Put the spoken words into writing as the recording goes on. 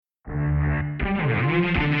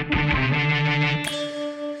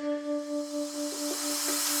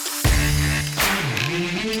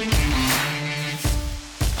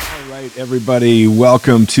Everybody,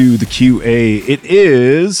 welcome to the QA. It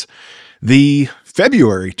is the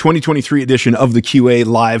February 2023 edition of the QA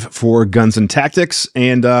live for Guns and Tactics.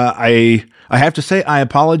 And I have to say, I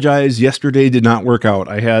apologize. Yesterday did not work out.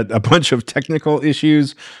 I had a bunch of technical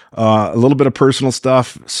issues, a little bit of personal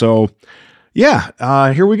stuff. So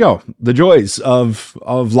yeah, here we go. The joys of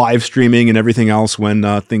live streaming and everything else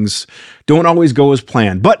when things don't always go as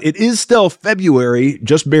planned. But it is still February,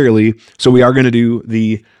 just barely. So we are going to do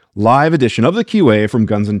the live edition of the QA from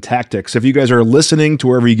Guns and Tactics. If you guys are listening to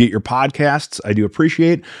wherever you get your podcasts, I do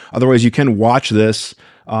appreciate. Otherwise, you can watch this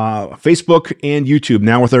Facebook and YouTube.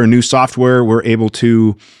 Now with our new software, we're able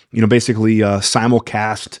to, basically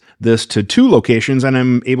simulcast this to two locations, and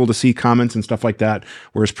I'm able to see comments and stuff like that,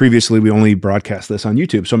 whereas previously we only broadcast this on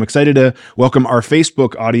YouTube. So I'm excited to welcome our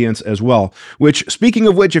Facebook audience as well, which, speaking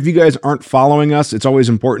of which, if you guys aren't following us, it's always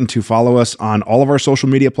important to follow us on all of our social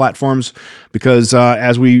media platforms, because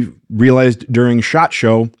as we realized during SHOT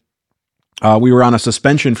Show, we were on a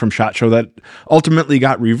suspension from SHOT Show that ultimately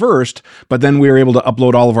got reversed, but then we were able to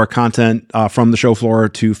upload all of our content from the show floor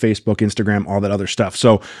to Facebook, Instagram, all that other stuff.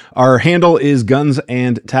 So our handle is Guns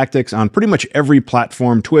and Tactics on pretty much every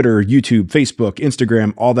platform: Twitter, YouTube, Facebook,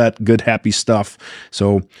 Instagram, all that good, happy stuff.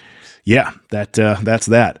 So yeah, that's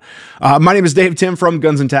that. My name is Dave Tim from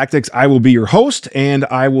Guns and Tactics. I will be your host, and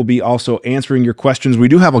I will be also answering your questions. We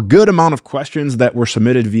do have a good amount of questions that were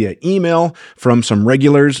submitted via email from some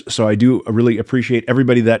regulars, so I do really appreciate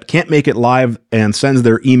everybody that can't make it live and sends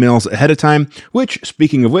their emails ahead of time, which,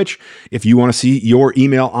 speaking of which, if you want to see your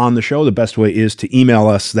email on the show, the best way is to email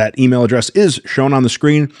us. That email address is shown on the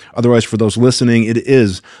screen. Otherwise, for those listening, it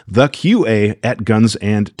is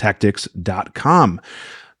theqa@gunsandtactics.com.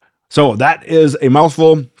 So that is a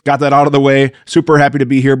mouthful. Got that out of the way. Super happy to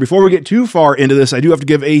be here. Before we get too far into this, I do have to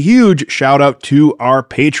give a huge shout out to our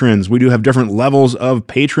patrons. We do have different levels of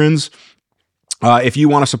patrons. If you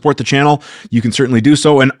want to support the channel, you can certainly do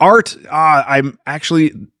so. And Art, I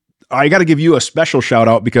got to give you a special shout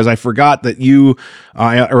out because I forgot that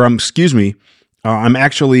I'm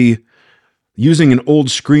actually using an old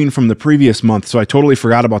screen from the previous month. So I totally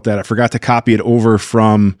forgot about that. I forgot to copy it over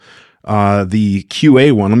from the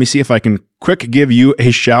QA one. Let me see if I can quick give you a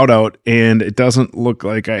shout out, and it doesn't look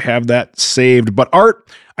like I have that saved. But Art,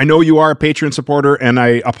 I know you are a Patreon supporter, and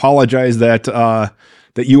I apologize that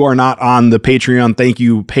you are not on the Patreon thank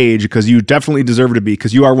you page, because you definitely deserve to be,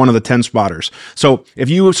 because you are one of the 10 spotters. So if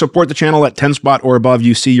you support the channel at 10 spot or above,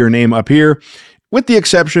 you see your name up here, with the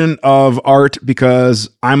exception of Art, because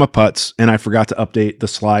I'm a putz and I forgot to update the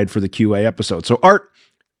slide for the QA episode. So Art,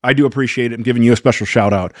 I do appreciate it. I'm giving you a special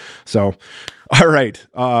shout out. So, all right.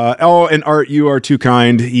 And Art, you are too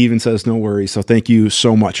kind. He even says no worries. So thank you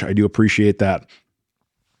so much. I do appreciate that.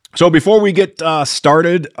 So before we get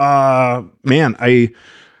started, I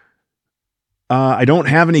don't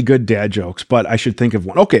have any good dad jokes, but I should think of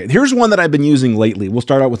one. Okay, here's one that I've been using lately. We'll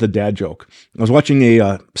start out with a dad joke. I was watching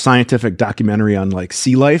a scientific documentary on like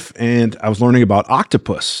sea life, and I was learning about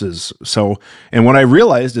octopuses. And what I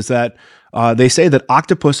realized is that they say that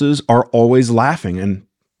octopuses are always laughing. And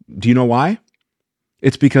do you know why?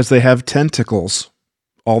 It's because they have tentacles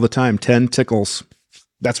all the time. 10 tickles.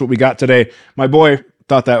 That's what we got today. My boy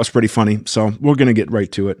thought that was pretty funny. So we're going to get right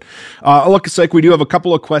to it. Looks like we do have a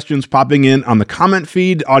couple of questions popping in on the comment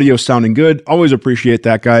feed. Audio sounding good. Always appreciate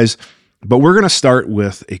that, guys. But we're going to start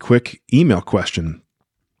with a quick email question.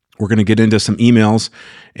 We're going to get into some emails,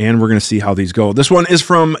 and we're going to see how these go. This one is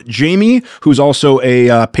from Jamie, who's also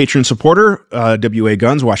a patron supporter, WA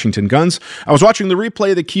Guns, Washington Guns. I was watching the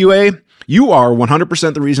replay of the QA. You are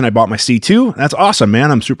 100% the reason I bought my C2. That's awesome,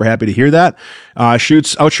 man. I'm super happy to hear that.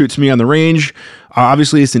 Outshoots me on the range.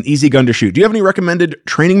 Obviously, it's an easy gun to shoot. Do you have any recommended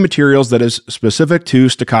training materials that is specific to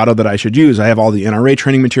staccato that I should use? I have all the NRA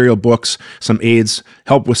training material, books, some aids,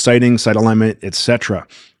 help with sighting, sight alignment, etc.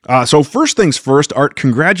 So first things first, Art,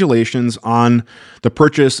 congratulations on the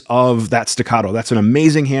purchase of that staccato. That's an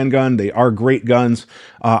amazing handgun. They are great guns.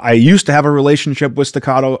 I used to have a relationship with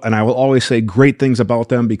staccato, and I will always say great things about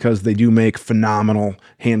them because they do make phenomenal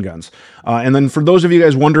handguns. And then for those of you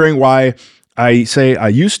guys wondering why I say I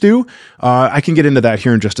used to, I can get into that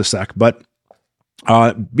here in just a sec, but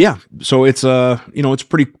so it's it's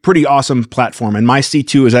pretty awesome platform. And my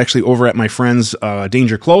C2 is actually over at my friend's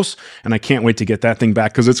Danger Close, and I can't wait to get that thing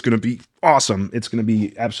back because it's going to be awesome. It's going to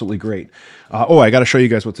be absolutely great. I got to show you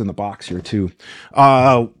guys what's in the box here too.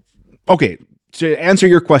 Okay. to answer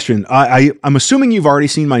your question, I'm assuming you've already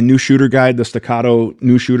seen my new shooter guide, the Staccato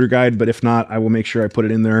new shooter guide, but if not, I will make sure I put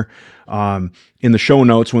it in there in the show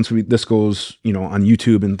notes once this goes, on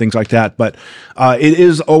YouTube and things like that. But it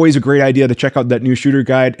is always a great idea to check out that new shooter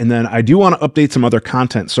guide. And then I do want to update some other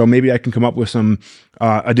content. So maybe I can come up with some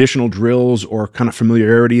additional drills or kind of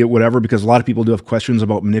familiarity or whatever, because a lot of people do have questions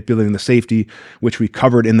about manipulating the safety, which we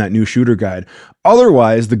covered in that new shooter guide.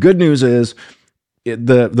 Otherwise, the good news is,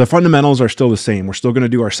 the fundamentals are still the same. We're still going to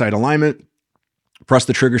do our sight alignment, press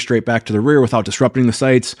the trigger straight back to the rear without disrupting the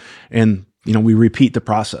sights, and we repeat the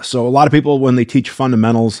process. So a lot of people, when they teach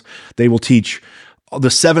fundamentals, they will teach the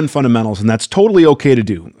 7 fundamentals, and that's totally okay to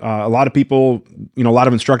do. A lot of people, a lot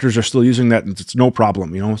of instructors are still using that, and it's no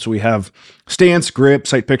problem, So we have stance, grip,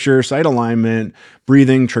 sight picture, sight alignment,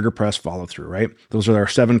 breathing, trigger press, follow through, right? Those are our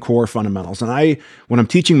 7 core fundamentals. And when I'm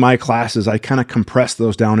teaching my classes, I kind of compress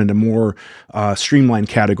those down into more streamlined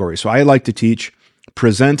categories. So I like to teach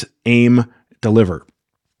present, aim, deliver.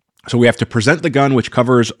 So we have to present the gun, which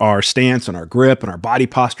covers our stance and our grip and our body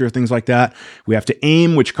posture, things like that. We have to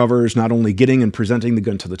aim, which covers not only getting and presenting the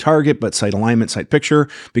gun to the target, but sight alignment, sight picture,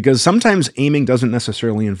 because sometimes aiming doesn't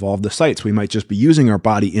necessarily involve the sights. We might just be using our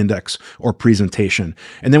body index or presentation.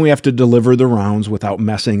 And then we have to deliver the rounds without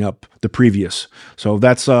messing up the previous. So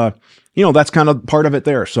that's, that's kind of part of it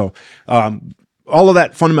there. So, all of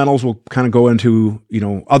that fundamentals will kind of go into,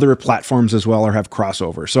 other platforms as well, or have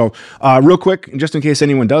crossover. So real quick, just in case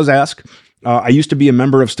anyone does ask, I used to be a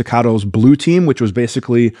member of Staccato's Blue Team, which was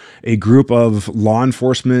basically a group of law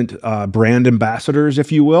enforcement brand ambassadors,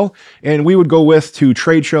 if you will. And we would go to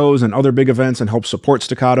trade shows and other big events and help support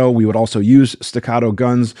Staccato. We would also use Staccato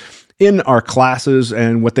guns in our classes.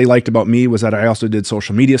 And what they liked about me was that I also did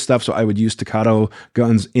social media stuff. So I would use Staccato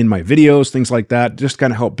guns in my videos, things like that, just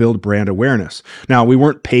kind of help build brand awareness. Now, we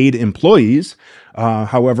weren't paid employees.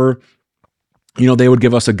 However, they would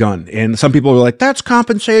give us a gun, and some people were like, that's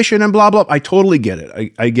compensation and blah, blah. I totally get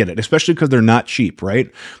it. I get it, especially because they're not cheap, right?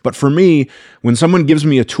 But for me, when someone gives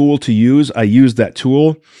me a tool to use, I use that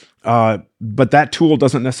tool. But that tool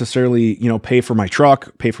doesn't necessarily, pay for my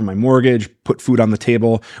truck, pay for my mortgage, put food on the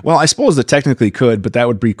table. Well, I suppose it technically could, but that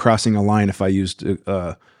would be crossing a line if I used,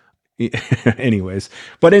 anyways.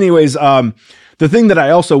 But the thing that I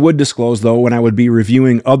also would disclose, though, when I would be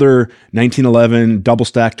reviewing other 1911 double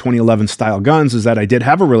stack 2011 style guns, is that I did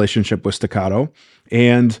have a relationship with Staccato.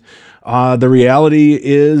 And the reality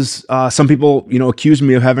is some people, accuse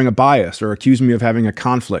me of having a bias or accuse me of having a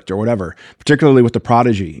conflict or whatever, particularly with the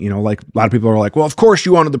Prodigy. Like a lot of people are like, well, of course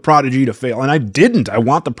you wanted the Prodigy to fail. And I didn't. I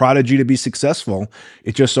want the Prodigy to be successful.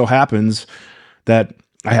 It just so happens that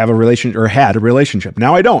I have had a relationship.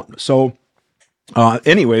 Now I don't. So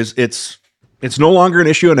anyways, it's no longer an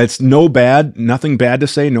issue, and it's nothing bad to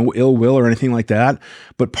say, no ill will or anything like that.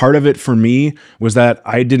 But part of it for me was that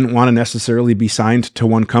I didn't want to necessarily be signed to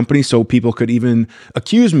one company, so people could even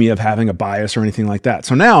accuse me of having a bias or anything like that.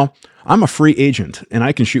 So now I'm a free agent and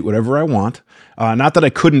I can shoot whatever I want. Not that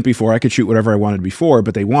I couldn't before. I could shoot whatever I wanted before,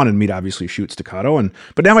 but they wanted me to obviously shoot Staccato.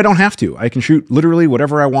 But now I don't have to. I can shoot literally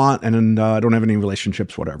whatever I want, and I don't have any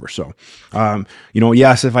relationships, whatever. So,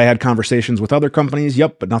 yes, if I had conversations with other companies,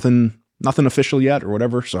 yep, but nothing official yet or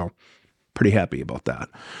whatever. So pretty happy about that.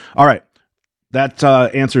 All right. That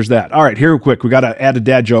answers that. All right. Here real quick. We got to add a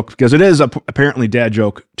dad joke because it is apparently Dad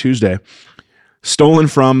Joke Tuesday. Stolen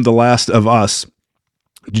from The Last of Us.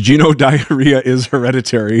 Did you know diarrhea is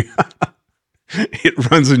hereditary? It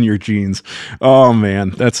runs in your genes. Oh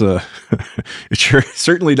man, it sure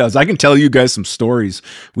certainly does. I can tell you guys some stories.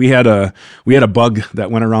 We had a bug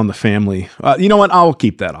that went around the family. You know what? I'll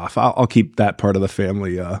keep that off. I'll keep that part of the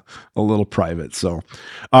family a little private. So,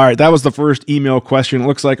 all right, that was the first email question. It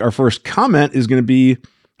looks like our first comment is going to be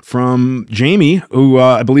from Jamie, who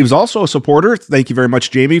I believe is also a supporter. Thank you very much,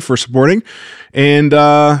 Jamie, for supporting. And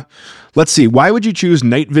let's see. Why would you choose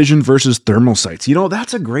night vision versus thermal sights?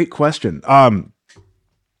 That's a great question. Now,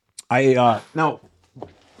 oh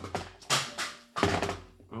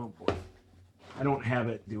boy, I don't have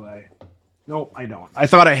it, do I? No, I don't. I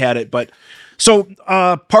thought I had it, but so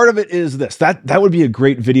part of it is this. That would be a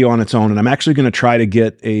great video on its own, and I'm actually going to try to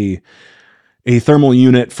get a thermal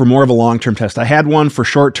unit for more of a long-term test. I had one for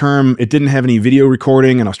short-term. It didn't have any video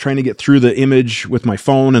recording, and I was trying to get through the image with my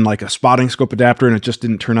phone and like a spotting scope adapter, and it just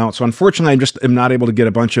didn't turn out. So unfortunately, I am not able to get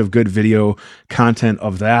a bunch of good video content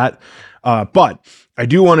of that. But I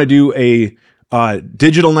do want to do a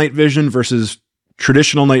digital night vision versus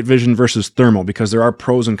traditional night vision versus thermal, because there are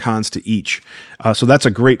pros and cons to each. So that's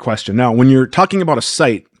a great question. Now, when you're talking about a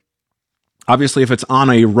sight, obviously, if it's on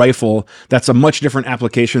a rifle, that's a much different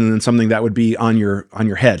application than something that would be on your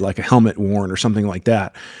head, like a helmet worn or something like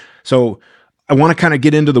that. So I want to kind of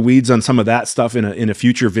get into the weeds on some of that stuff in a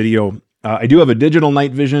future video. I do have a digital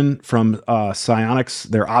night vision from Psyonix,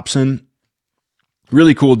 their Opsin.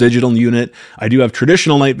 Really cool digital unit. I do have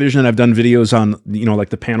traditional night vision. I've done videos on, like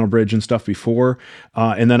the panel bridge and stuff before.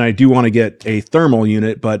 And then I do want to get a thermal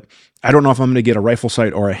unit, but I don't know if I'm going to get a rifle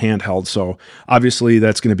sight or a handheld. So obviously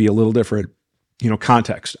that's going to be a little different,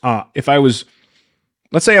 context. Let's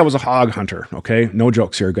say I was a hog hunter. Okay. No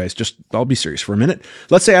jokes here, guys. I'll be serious for a minute.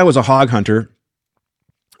 Let's say I was a hog hunter,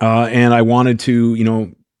 and I wanted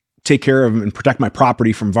to, take care of and protect my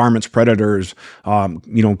property from varmints, predators,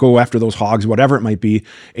 go after those hogs, whatever it might be.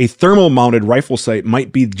 A thermal mounted rifle sight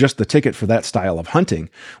might be just the ticket for that style of hunting.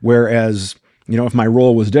 Whereas, if my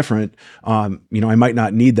role was different, I might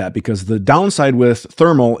not need that, because the downside with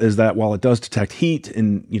thermal is that while it does detect heat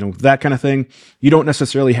and, that kind of thing, you don't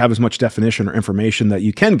necessarily have as much definition or information that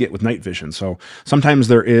you can get with night vision. So sometimes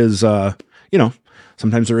there is,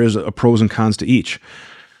 sometimes there is a pros and cons to each.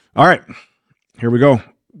 All right, here we go.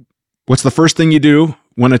 What's the first thing you do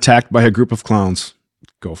when attacked by a group of clowns?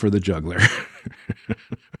 Go for the juggler.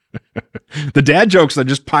 The dad jokes are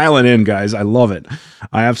just piling in, guys. I love it.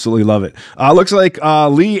 I absolutely love it. Looks like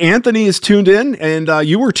Lee Anthony is tuned in, and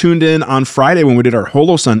you were tuned in on Friday when we did our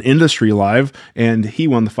Holosun Industry Live, and he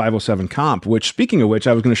won the 507 comp, which, speaking of which,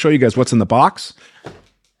 I was going to show you guys what's in the box.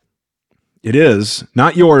 It is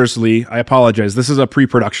not yours, Lee. I apologize. This is a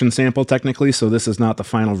pre-production sample technically, so this is not the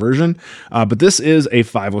final version. But this is a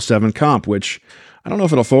 507 comp, which I don't know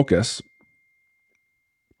if it'll focus.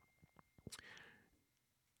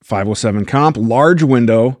 507 comp, large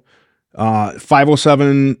window.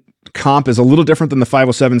 507 comp is a little different than the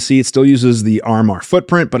 507C. It still uses the RMR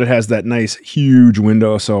footprint, but it has that nice huge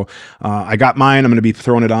window. So I got mine. I'm going to be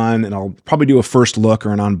throwing it on, and I'll probably do a first look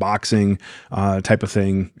or an unboxing type of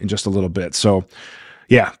thing in just a little bit. So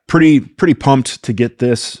yeah, pretty pumped to get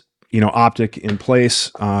this, optic in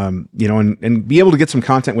place, and be able to get some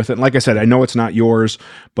content with it. And like I said, I know it's not yours,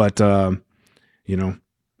 but yeah,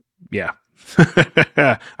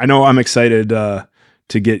 I know I'm excited to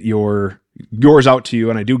get yours out to you,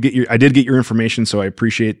 and I did get your information, so I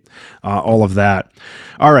appreciate all of that.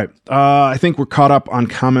 All right, I think we're caught up on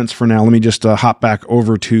comments for now. Let me just hop back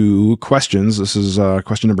over to questions. This is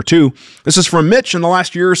question number 2. This is from Mitch. In the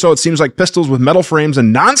last year or so, it seems like pistols with metal frames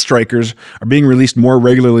and non-strikers are being released more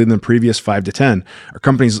regularly than the previous 5 to 10. Are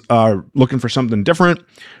companies looking for something different,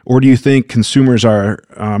 or do you think consumers are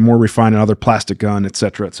more refined in other plastic gun, et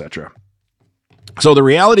cetera, et cetera? So the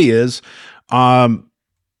reality is,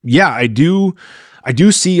 yeah, I do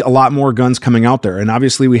see a lot more guns coming out there. And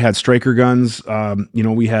obviously we had striker guns,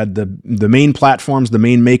 we had the main platforms, the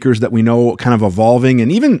main makers that we know kind of evolving.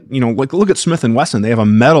 And even, like look at Smith & Wesson, they have a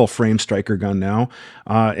metal frame striker gun now.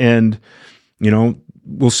 And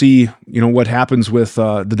we'll see, what happens with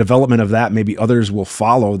the development of that. Maybe others will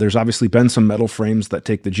follow. There's obviously been some metal frames that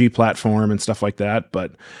take the G platform and stuff like that.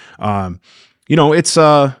 But,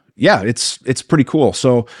 it's pretty cool.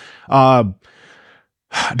 So,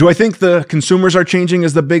 do I think the consumers are changing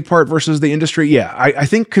is the big part versus the industry? Yeah, I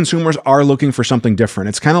think consumers are looking for something different.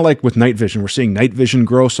 It's kind of like with night vision. We're seeing night vision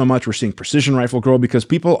grow so much. We're seeing precision rifle grow because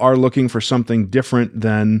people are looking for something different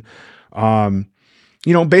than,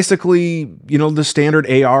 basically, the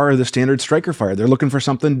standard AR or the standard striker fire. They're looking for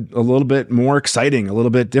something a little bit more exciting, a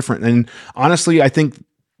little bit different. And honestly, I think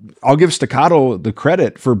I'll give Staccato the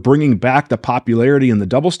credit for bringing back the popularity in the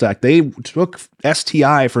double stack. They took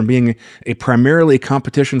STI from being a primarily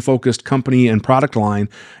competition-focused company and product line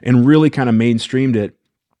and really kind of mainstreamed it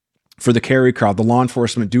for the carry crowd, the law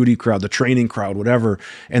enforcement duty crowd, the training crowd, whatever.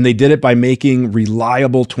 And they did it by making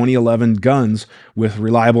reliable 2011 guns with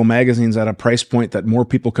reliable magazines at a price point that more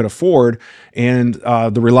people could afford. And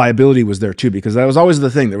the reliability was there too, because that was always the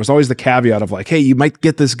thing. There was always the caveat of like, hey, you might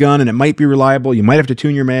get this gun and it might be reliable. You might have to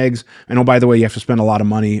tune your mags. And oh, by the way, you have to spend a lot of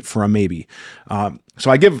money for a maybe. So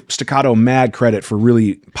I give Staccato mad credit for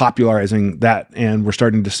really popularizing that. And we're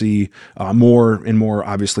starting to see more and more,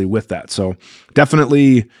 obviously, with that. So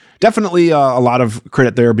definitely a lot of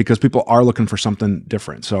credit there because people are looking for something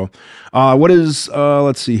different. So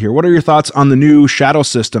let's see here. What are your thoughts on the new Shadow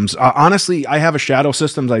Systems? Honestly, I have a Shadow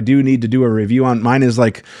Systems I do need to do a review on. Mine is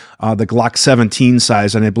like the Glock 17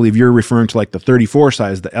 size, and I believe you're referring to like the 34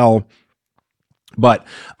 size, the L. But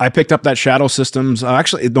I picked up that Shadow Systems.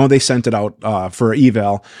 Actually, no, they sent it out for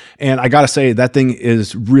eval, and I gotta say that thing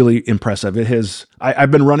is really impressive. It has.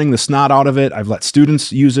 I've been running the snot out of it. I've let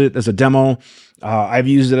students use it as a demo. I've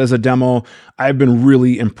used it as a demo. I've been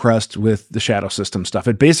really impressed with the Shadow System stuff.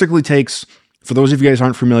 It basically takes For those of you guys who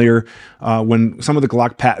aren't familiar, when some of the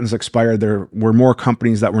Glock patents expired, there were more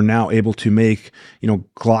companies that were now able to make,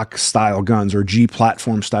 Glock style guns or G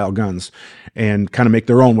platform style guns and kind of make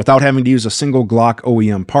their own without having to use a single Glock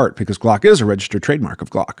OEM part, because Glock is a registered trademark of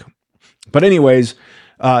Glock. But anyways,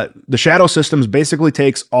 the Shadow Systems basically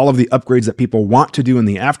takes all of the upgrades that people want to do in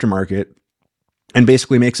the aftermarket and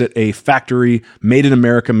basically makes it a factory, made in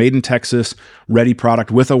America, made in Texas, ready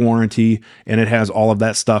product with a warranty. And it has all of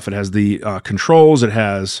that stuff. It has the controls. It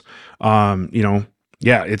has,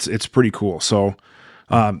 it's pretty cool. So,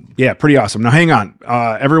 pretty awesome. Now, hang on.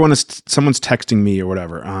 Someone's texting me or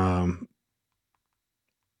whatever.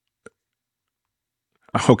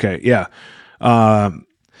 Okay, yeah.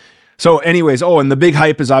 So anyways, and the big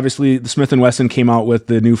hype is obviously the Smith & Wesson came out with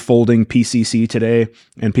the new folding PCC today,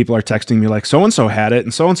 and people are texting me like, so-and-so had it,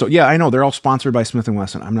 and so-and-so. Yeah, I know, they're all sponsored by Smith &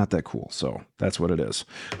 Wesson. I'm not that cool, so that's what it is.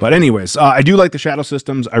 But anyways, I do like the Shadow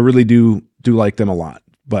Systems. I really do like them a lot,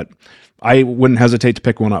 but I wouldn't hesitate to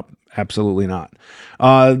pick one up. Absolutely not.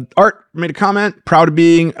 Art made a comment, proud of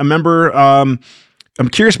being a member. I'm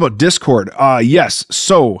curious about Discord. Yes,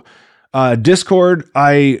 so Discord,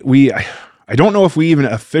 I don't know if we even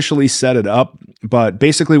officially set it up, but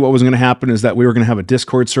basically what was going to happen is that we were going to have a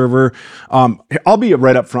Discord server. I'll be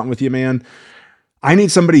right up front with you, man. I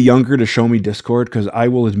need somebody younger to show me Discord, because I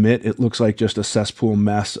will admit it looks like just a cesspool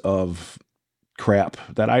mess of crap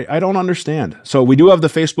that I don't understand. So we do have the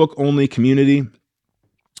Facebook only community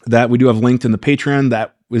that we do have linked in the Patreon.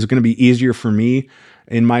 That is going to be easier for me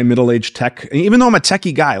in my middle-aged tech, even though I'm a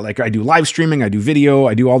techie guy. Like, I do live streaming, I do video,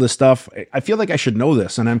 I do all this stuff. I feel like I should know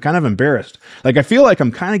this, and I'm kind of embarrassed. Like, I feel like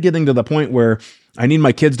I'm kind of getting to the point where I need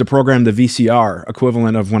my kids to program the VCR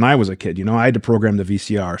equivalent of when I was a kid. I had to program the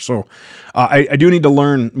VCR. So I do need to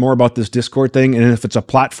learn more about this Discord thing. And if it's a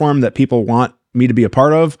platform that people want me to be a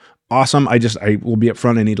part of, awesome. I will be up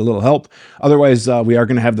front. I need a little help. Otherwise, we are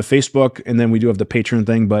going to have the Facebook, and then we do have the Patreon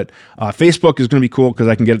thing. But Facebook is going to be cool because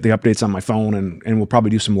I can get the updates on my phone, and we'll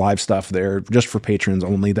probably do some live stuff there just for patrons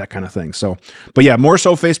only, that kind of thing. So, but yeah, more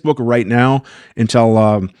so Facebook right now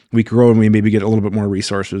until we grow and we maybe get a little bit more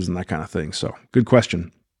resources and that kind of thing. So, good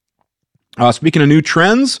question. Speaking of new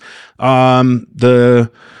trends, the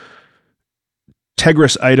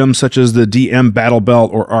Tegris items such as the DM Battle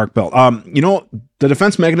Belt or Arc Belt. The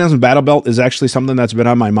Defense Mechanism Battle Belt is actually something that's been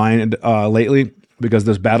on my mind lately, because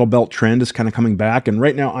this Battle Belt trend is kind of coming back. And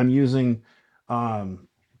right now I'm using an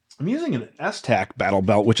S-Tac Battle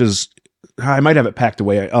Belt, which is, I might have it packed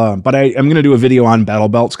away, but I'm going to do a video on Battle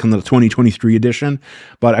Belts come to the 2023 edition,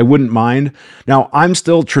 but I wouldn't mind. Now, I'm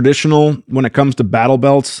still traditional when it comes to Battle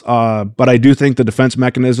Belts, but I do think the Defense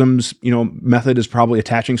Mechanisms, method is probably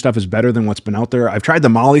attaching stuff is better than what's been out there. I've tried the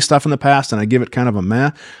Molly stuff in the past, and I give it kind of a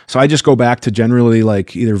meh. So I just go back to generally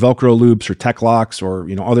like either Velcro loops or Tech Locks or,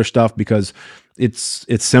 other stuff, because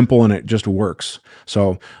it's simple and it just works.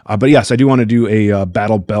 So, but yes, I do want to do a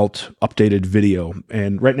Battle Belt updated video.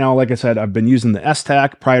 And right now, like I said, I've been using the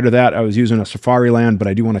S-Tac. Prior to that, I was using a Safariland, but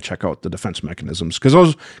I do want to check out the Defense Mechanisms, because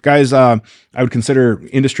those guys, I would consider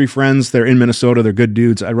industry friends. They're in Minnesota. They're good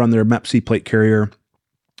dudes. I run their MEPC plate carrier,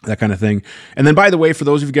 that kind of thing. And then, by the way, for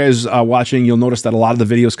those of you guys watching, you'll notice that a lot of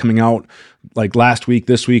the videos coming out like last week,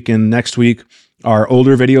 this week, and next week are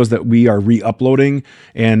older videos that we are re-uploading,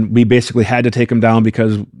 and we basically had to take them down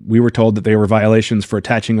because we were told that they were violations for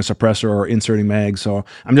attaching a suppressor or inserting mags. So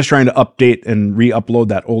I'm just trying to update and re-upload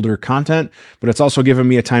that older content, but it's also given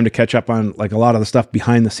me a time to catch up on like a lot of the stuff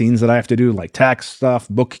behind the scenes that I have to do, like tax stuff,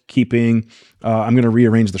 bookkeeping. I'm going to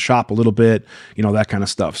rearrange the shop a little bit, that kind of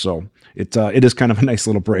stuff. So it is kind of a nice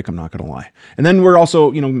little break, I'm not going to lie. And then we're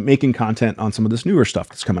also, making content on some of this newer stuff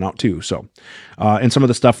that's coming out too. So, and some of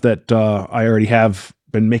the stuff that I already have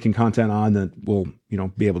been making content on that we'll,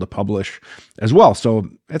 be able to publish as well. So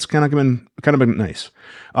it's kind of been nice.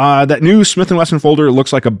 That new Smith & Wesson folder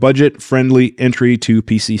looks like a budget-friendly entry to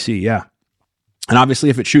PCC. Yeah. And obviously,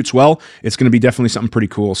 if it shoots well, it's going to be definitely something pretty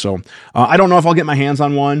cool. So I don't know if I'll get my hands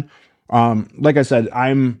on one. Like I said,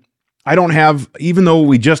 I don't have, even though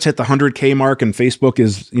we just hit the 100K mark and Facebook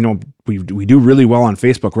is, we do really well on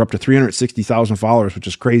Facebook. We're up to 360,000 followers, which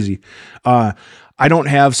is crazy. I don't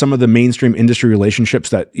have some of the mainstream industry relationships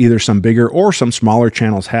that either some bigger or some smaller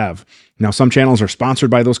channels have. Now, some channels are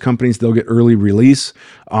sponsored by those companies. They'll get early release,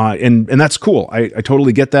 and that's cool. I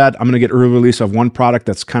totally get that. I'm going to get early release of one product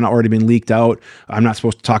that's kind of already been leaked out. I'm not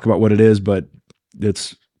supposed to talk about what it is, but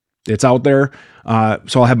it's out there.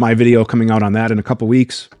 So I'll have my video coming out on that in a couple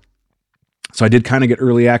weeks. So I did kind of get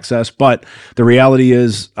early access, but the reality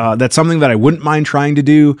is that's something that I wouldn't mind trying to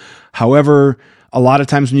do. However, a lot of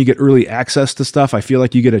times when you get early access to stuff, I feel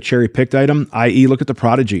like you get a cherry-picked item, i.e. look at the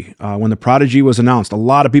Prodigy. When the Prodigy was announced, a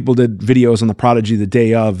lot of people did videos on the Prodigy the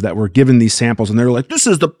day of that were given these samples, and they were like, this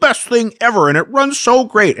is the best thing ever, and it runs so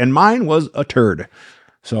great, and mine was a turd.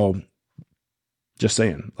 So, just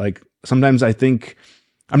saying. Like, sometimes I think,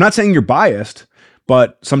 I'm not saying you're biased,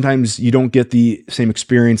 but sometimes you don't get the same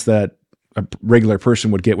experience that a regular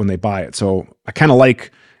person would get when they buy it. So, I kind of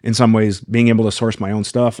like, in some ways, being able to source my own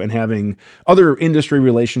stuff and having other industry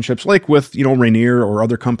relationships, like with, Rainier or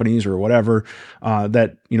other companies or whatever,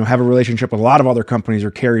 that, have a relationship with a lot of other companies or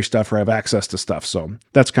carry stuff or have access to stuff. So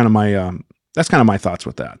that's kind of my thoughts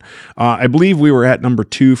with that. I believe we were at number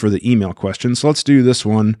 2 for the email question. So let's do this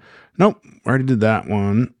one. Nope, already did that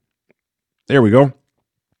one. There we go.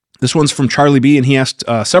 This one's from Charlie B, and he asked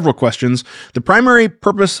several questions. The primary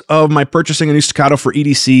purpose of my purchasing a new Staccato for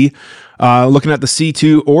EDC, looking at the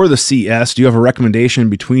C2 or the CS, do you have a recommendation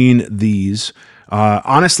between these?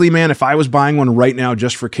 Honestly, man, if I was buying one right now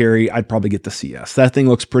just for carry, I'd probably get the CS. That thing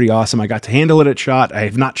looks pretty awesome. I got to handle it at SHOT. I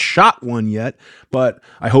have not shot one yet, but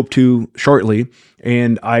I hope to shortly.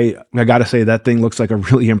 And I got to say that thing looks like a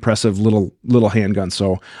really impressive little handgun.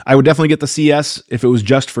 So I would definitely get the CS if it was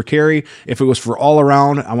just for carry. If it was for all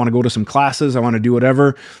around, I want to go to some classes, I want to do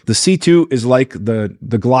whatever. The C2 is like the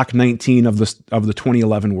Glock 19 of the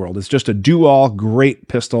 2011 world. It's just a do-all, great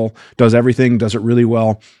pistol, does everything, does it really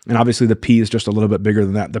well. And obviously the P is just a little bit bigger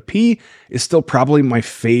than that. The P is still probably my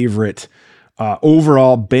favorite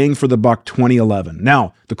overall bang for the buck 2011.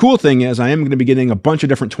 Now, the cool thing is I am going to be getting a bunch of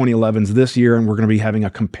different 2011s this year, and we're going to be having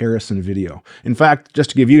a comparison video. In fact,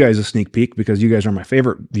 just to give you guys a sneak peek, because you guys are my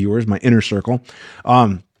favorite viewers, my inner circle,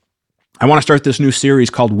 I want to start this new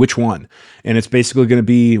series called Which One? And it's basically going to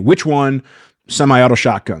be which one semi-auto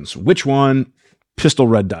shotguns, which one pistol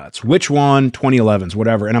red dots, which one 2011s,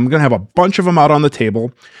 whatever. And I'm going to have a bunch of them out on the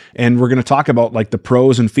table, and we're going to talk about like the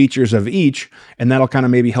pros and features of each, and that'll kind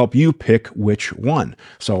of maybe help you pick which one.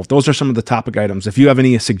 So if those are some of the topic items. If you have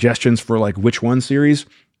any suggestions for like which one series,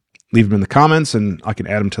 leave them in the comments and I can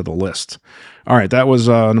add them to the list. All right, that was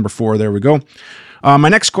number 4. There we go. My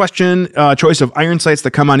next question, choice of iron sights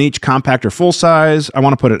that come on each, compact or full size. I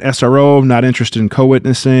want to put an SRO, not interested in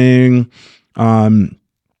co-witnessing.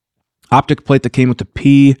 Optic plate that came with the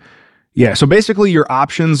P. Yeah, so basically your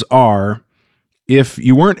options are, if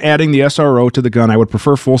you weren't adding the SRO to the gun, I would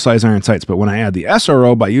prefer full-size iron sights. But when I add the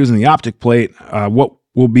SRO by using the optic plate, what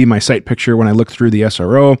will be my sight picture when I look through the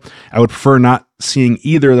SRO? I would prefer not seeing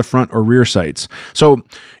either the front or rear sights. So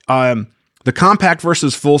the compact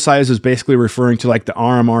versus full-size is basically referring to like the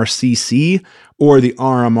RMR CC or the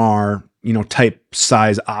RMR type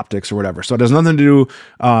size optics or whatever. So it has nothing to do,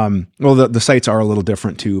 well, the sights are a little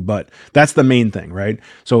different too, but that's the main thing, right?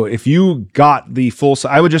 So if you got the full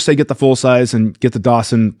size, I would just say get the full size and get the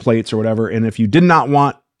Dawson plates or whatever. And if you did not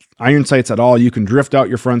want iron sights at all, you can drift out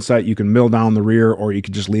your front sight, you can mill down the rear, or you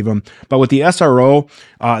could just leave them. But with the SRO,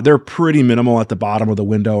 they're pretty minimal at the bottom of the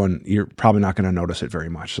window, and you're probably not going to notice it very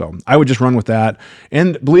much. So I would just run with that.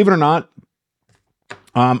 And believe it or not,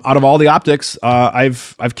 out of all the optics,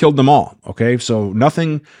 I've killed them all. Okay, so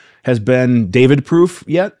nothing has been David proof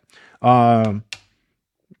yet. I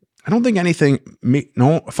don't think anything.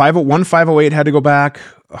 No, 501, 508 had to go back.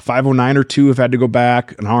 A 509 or 2 have had to go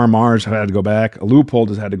back. An RMRs have had to go back. A Leupold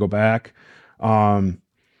has had to go back. Knock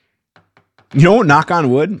on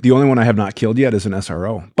wood, the only one I have not killed yet is an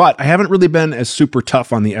SRO. But I haven't really been as super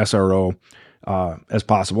tough on the SRO as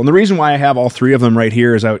possible. And the reason why I have all 3 of them right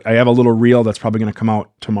here is I have a little reel that's probably going to come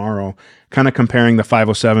out tomorrow, kind of comparing the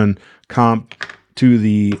 507 comp to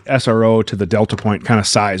the SRO to the Delta Point, kind of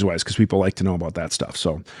size-wise, because people like to know about that stuff.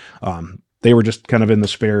 So they were just kind of in the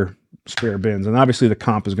spare bins. And obviously the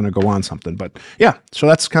comp is going to go on something. But yeah, so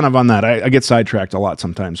that's kind of on that. I get sidetracked a lot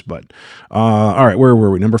sometimes. But all right, where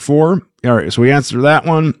were we? Number 4. All right, so we answered that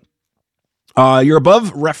one. Your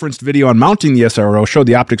above referenced video on mounting the SRO showed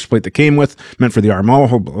the optics plate that came with, meant for the RMO,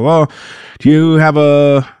 blah, blah, blah. Do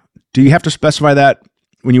you have to specify that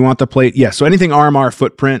when you want the plate? Yes. So anything RMR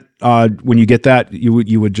footprint, when you get that,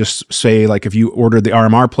 you would just say, like, if you ordered the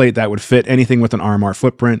RMR plate, that would fit anything with an RMR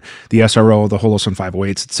footprint, the SRO, the Holosun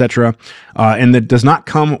 508s, etc. And that does not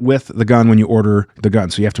come with the gun when you order the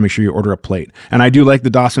gun. So you have to make sure you order a plate. And I do like the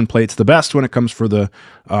Dawson plates the best when it comes for the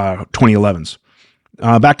 2011s.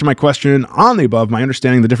 Back to my question on the above, my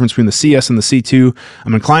understanding the difference between the CS and the C2.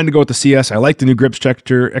 I'm inclined to go with the CS. I like the new grip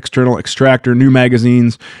protector, external extractor, new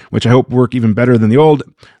magazines, which I hope work even better than the old.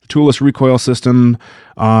 Toolless recoil system.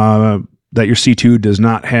 that your C2 does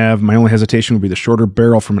not have. My only hesitation would be the shorter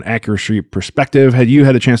barrel from an accuracy perspective. Had you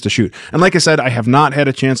had a chance to shoot? And like I said, I have not had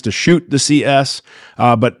a chance to shoot the CS,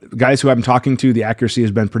 but guys who I'm talking to, the accuracy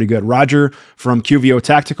has been pretty good. Roger from QVO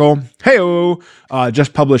Tactical,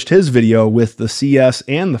 just published his video with the CS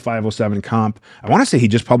and the 507 comp. I want to say he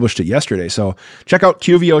just published it yesterday. So check out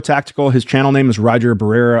QVO Tactical. His channel name is Roger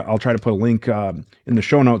Barrera. I'll try to put a link in the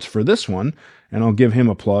show notes for this one, and I'll give him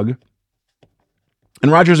a plug.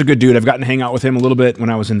 And Roger's a good dude. I've gotten to hang out with him a little bit when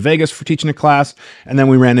I was in Vegas for teaching a class, and then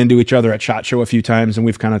we ran into each other at SHOT Show a few times, and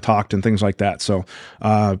we've kind of talked and things like that. So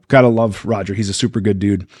gotta love Roger. He's a super good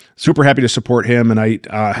dude. Super happy to support him, and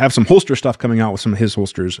I have some holster stuff coming out with some of his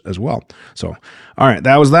holsters as well. So, all right,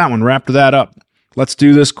 that was that one. Wrapped that up. Let's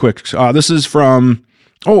do this quick. This is from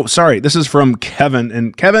Kevin.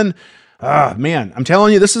 And Kevin, man, I'm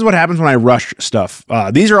telling you, this is what happens when I rush stuff.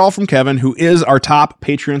 These are all from Kevin, who is our top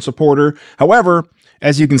Patreon supporter. However,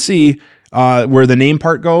 as you can see, where the name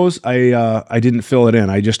part goes, I didn't fill it in.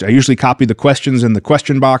 I usually copy the questions in the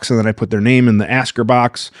question box, and then I put their name in the asker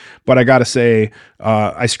box. But I got to say,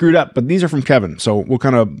 I screwed up, but these are from Kevin. So we'll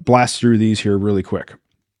kind of blast through these here really quick.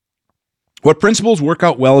 What principles work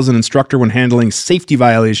out well as an instructor when handling safety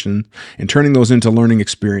violations and turning those into learning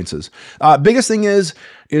experiences? Biggest thing is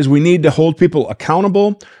we need to hold people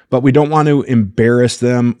accountable, but we don't want to embarrass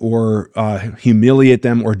them or humiliate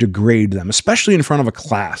them or degrade them, especially in front of a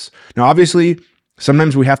class. Now, obviously,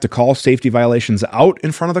 sometimes we have to call safety violations out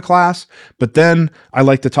in front of the class, but then I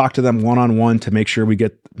like to talk to them one-on-one to make sure we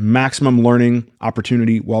get maximum learning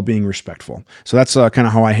opportunity while being respectful. So that's kind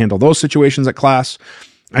of how I handle those situations at class.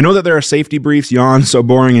 I know that there are safety briefs, yawn, so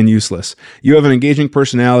boring and useless. You have an engaging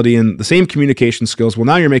personality and the same communication skills. Well,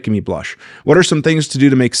 now you're making me blush. What are some things to do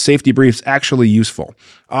to make safety briefs actually useful?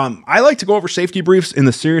 I like to go over safety briefs in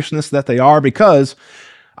the seriousness that they are, because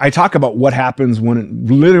I talk about what happens when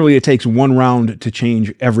it takes one round to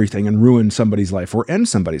change everything and ruin somebody's life or end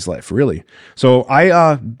somebody's life, really. So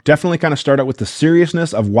I definitely kind of start out with the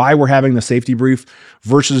seriousness of why we're having the safety brief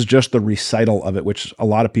versus just the recital of it, which a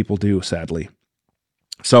lot of people do, sadly.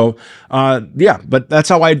 So, but that's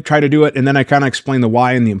how I try to do it. And then I kind of explain the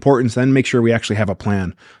why and the importance, then make sure we actually have a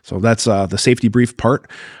plan. So that's the safety brief part.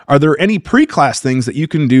 Are there any pre-class things that you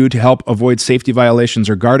can do to help avoid safety violations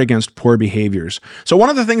or guard against poor behaviors? So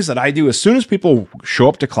one of the things that I do as soon as people show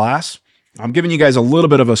up to class, I'm giving you guys a little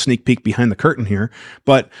bit of a sneak peek behind the curtain here,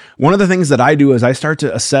 but one of the things that I do is I start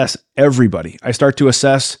to assess everybody. I start to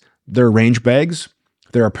assess their range bags,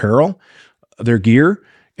 their apparel, their gear.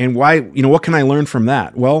 And why, what can I learn from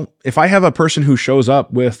that? Well, if I have a person who shows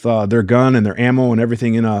up with their gun and their ammo and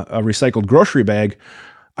everything in a recycled grocery bag,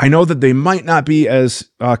 I know that they might not be as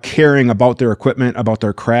caring about their equipment, about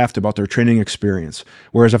their craft, about their training experience.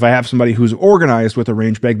 Whereas if I have somebody who's organized with a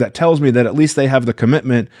range bag, that tells me that at least they have the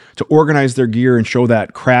commitment to organize their gear and show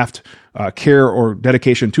that craft care or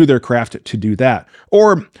dedication to their craft to do that.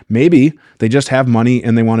 Or maybe they just have money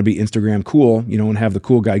and they want to be Instagram cool, and have the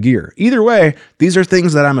cool guy gear. Either way, these are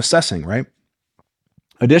things that I'm assessing, right?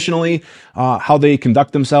 Additionally, how they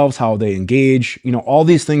conduct themselves, how they engage, all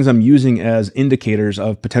these things I'm using as indicators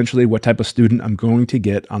of potentially what type of student I'm going to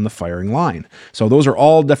get on the firing line. So those are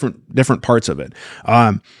all different parts of it.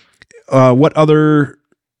 What other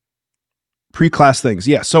pre-class things?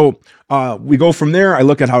 Yeah. So we go from there. I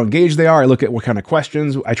look at how engaged they are. I look at what kind of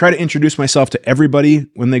questions. I try to introduce myself to everybody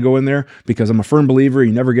when they go in there, because I'm a firm believer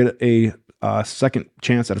you never get a second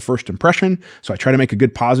chance at a first impression. So I try to make a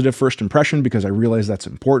good positive first impression, because I realize that's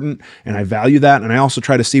important and I value that. And I also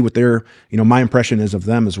try to see what their, my impression is of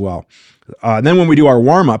them as well. Then when we do our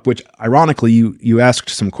warm up, which ironically you asked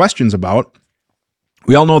some questions about,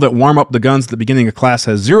 we all know that warm up the guns at the beginning of class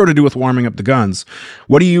has zero to do with warming up the guns.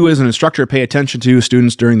 What do you as an instructor pay attention to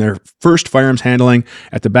students during their first firearms handling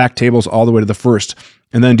at the back tables all the way to the first?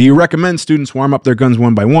 And then do you recommend students warm up their guns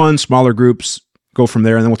one by one, smaller groups, go from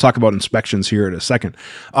there? And then we'll talk about inspections here in a second.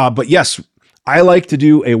 But yes, I like to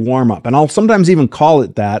do a warm up, and I'll sometimes even call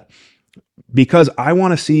it that, because I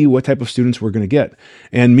want to see what type of students we're going to get.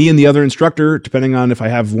 And me and the other instructor, depending on if I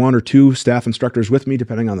have one or two staff instructors with me,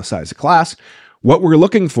 depending on the size of class, what we're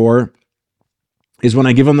looking for is when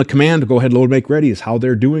I give them the command to go ahead, load, make, ready, is how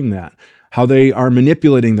they're doing that, how they are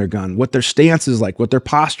manipulating their gun, what their stance is like, what their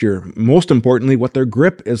posture, most importantly, what their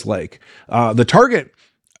grip is like. The target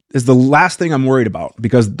is the last thing I'm worried about,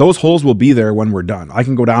 because those holes will be there when we're done. I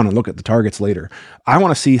can go down and look at the targets later. I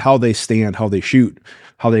want to see how they stand, how they shoot,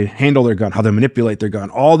 how they handle their gun, how they manipulate their gun,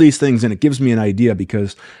 all these things. And it gives me an idea,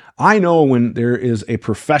 because I know when there is a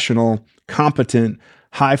professional, competent,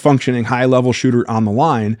 high functioning, high level shooter on the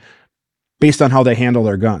line based on how they handle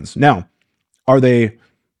their guns. Now, are they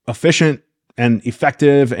efficient, and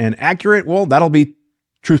effective and accurate, well, that'll be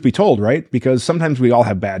truth be told, right? Because sometimes we all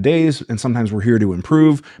have bad days and sometimes we're here to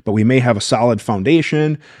improve, but we may have a solid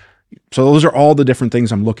foundation. So those are all the different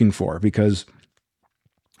things I'm looking for because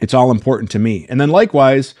it's all important to me. And then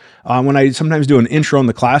likewise, when I sometimes do an intro in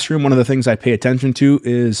the classroom, one of the things I pay attention to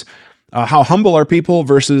is how humble are people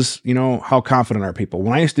versus, how confident are people.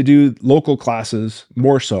 When I used to do local classes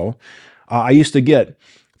more so, I used to get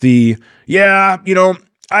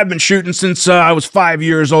I've been shooting since I was 5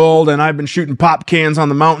 years old, and I've been shooting pop cans on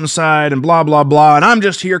the mountainside and blah, blah, blah. And I'm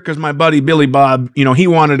just here because my buddy Billy Bob, he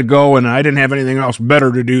wanted to go and I didn't have anything else better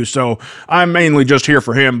to do. So I'm mainly just here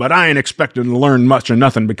for him, but I ain't expecting to learn much of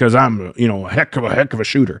nothing because I'm, a heck of a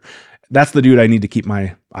shooter. That's the dude I need to keep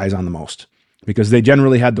my eyes on the most because they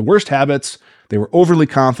generally had the worst habits. They were overly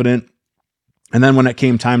confident. And then when it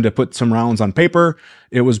came time to put some rounds on paper,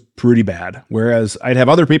 it was pretty bad. Whereas I'd have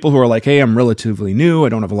other people who are like, hey, I'm relatively new. I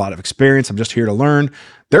don't have a lot of experience. I'm just here to learn.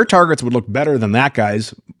 Their targets would look better than that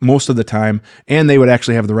guy's most of the time. And they would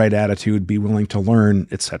actually have the right attitude, be willing to learn,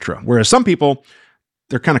 etc. Whereas some people,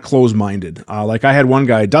 they're kind of closed-minded. Like I had one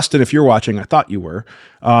guy, Dustin, if you're watching, I thought you were.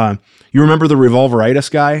 You remember the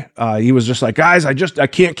revolveritis guy? He was just like, guys, I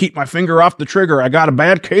can't keep my finger off the trigger. I got a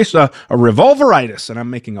bad case of revolveritis. And I'm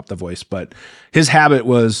making up the voice, but his habit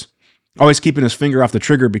was always keeping his finger off the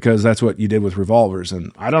trigger because that's what you did with revolvers.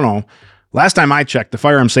 And I don't know. Last time I checked, the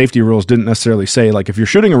firearm safety rules didn't necessarily say, like, if you're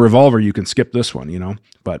shooting a revolver, you can skip this one,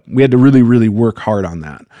 But we had to really, really work hard on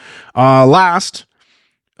that.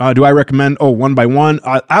 Do I recommend, one by one?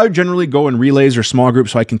 I would generally go in relays or small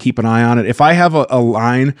groups so I can keep an eye on it. If I have a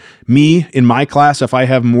line, in my class, if I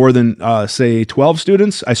have more than, say, 12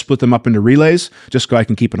 students, I split them up into relays just so I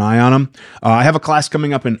can keep an eye on them. I have a class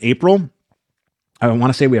coming up in April. I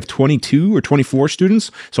want to say we have 22 or 24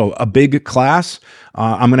 students, so a big class.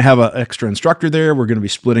 I'm going to have an extra instructor there. We're going to be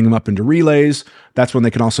splitting them up into relays. That's when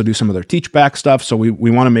they can also do some of their teach back stuff. So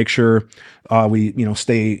we want to make sure we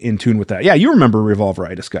stay in tune with that. Yeah, you remember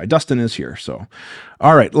revolveritis guy. Dustin is here. So,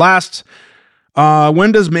 all right. Last,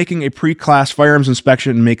 when does making a pre-class firearms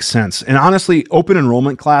inspection make sense? And honestly, open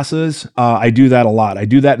enrollment classes, I do that a lot. I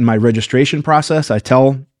do that in my registration process. I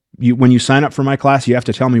tell you, when you sign up for my class, you have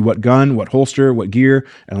to tell me what gun, what holster, what gear,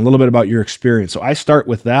 and a little bit about your experience. So I start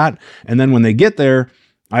with that. And then when they get there,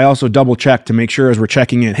 I also double check to make sure as we're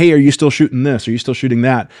checking in, hey, are you still shooting this? Are you still shooting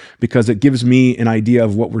that? Because it gives me an idea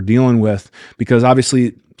of what we're dealing with. Because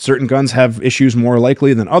obviously certain guns have issues more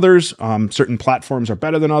likely than others. Certain platforms are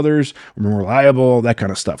better than others, more reliable, that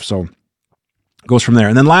kind of stuff. So goes from there.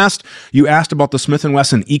 And then last, you asked about the Smith &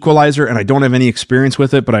 Wesson Equalizer, and I don't have any experience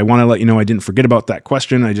with it, but I want to let you know I didn't forget about that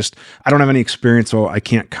question. I don't have any experience, so I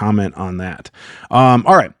can't comment on that. All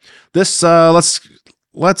right, this let's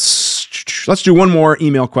do one more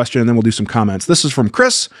email question, and then we'll do some comments. This is from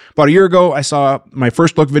Chris. About a year ago, I saw my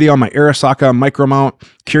first look video on my Arisaka micro mount.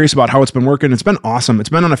 Curious about how it's been working. It's been awesome. It's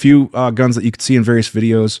been on a few guns that you can see in various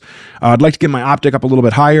videos. I'd like to get my optic up a little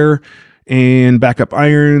bit higher. And backup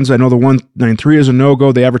irons. I know the 193 is a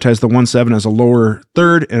no-go. They advertise the 1.7 as a lower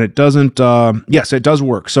third, and it doesn't. Yes, it does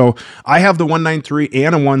work. So I have the 193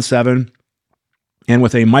 and a 1.7, and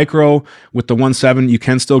with a micro, with the 1.7, you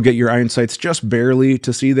can still get your iron sights just barely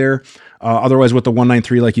to see there. Otherwise, with the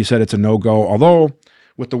 193, like you said, it's a no-go. Although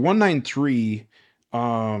with the 193,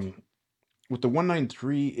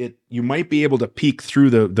 you might be able to peek through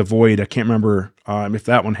the void. I can't remember if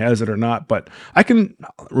that one has it or not, but I can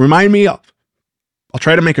remind me. I'll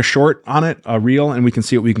try to make a short on it, a reel, and we can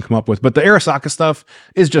see what we can come up with. But the Arisaka stuff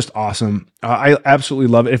is just awesome. I absolutely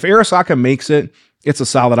love it. If Arisaka makes it, it's a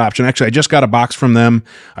solid option. Actually, I just got a box from them.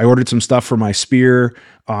 I ordered some stuff for my spear,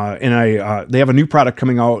 and they have a new product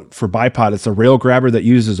coming out for bipod. It's a rail grabber that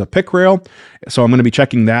uses a pick rail. So I'm going to be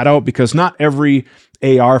checking that out because not every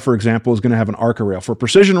AR, for example, is going to have an ARCA rail. For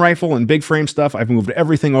precision rifle and big frame stuff, I've moved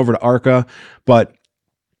everything over to ARCA, but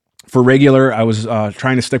for regular, I was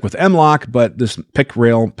trying to stick with M-LOK, but this pick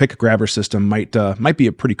grabber system might be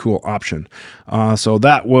a pretty cool option. So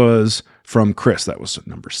that was from Chris. That was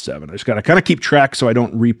number 7. I just got to kind of keep track so I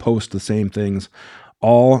don't repost the same things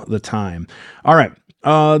all the time. All right.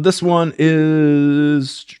 This one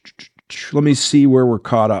is, let me see where we're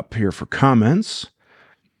caught up here for comments.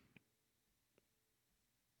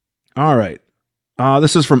 All right.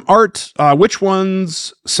 This is from Art. Which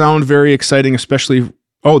ones sound very exciting, especially...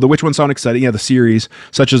 Oh, the which ones sound exciting? Yeah, the series,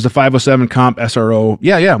 such as the 507 Comp SRO.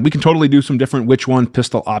 Yeah, we can totally do some different which one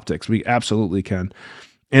pistol optics. We absolutely can.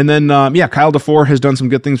 And then, Kyle DeFore has done some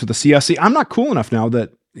good things with the CSC. I'm not cool enough now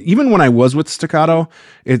that even when I was with Staccato,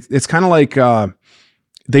 it's kind of like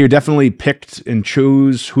they definitely picked and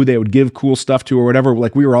chose who they would give cool stuff to or whatever.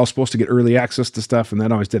 Like we were all supposed to get early access to stuff, and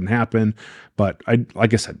that always didn't happen. But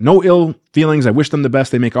like I said, no ill feelings. I wish them the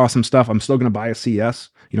best. They make awesome stuff. I'm still going to buy a CS,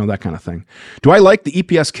 that kind of thing. Do I like the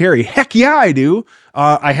EPS carry? Heck yeah, I do.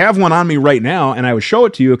 I have one on me right now, and I would show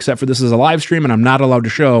it to you, except for this is a live stream, and I'm not allowed to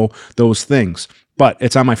show those things. But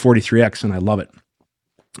it's on my 43X, and I love it.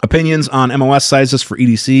 Opinions on MOS sizes for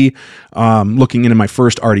EDC, looking into my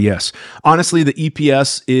first RDS. Honestly, the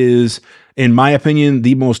EPS is, in my opinion,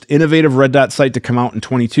 the most innovative red dot sight to come out in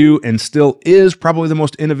 22, and still is probably the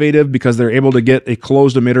most innovative because they're able to get a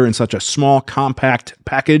closed emitter in such a small, compact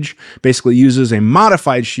package. Basically uses a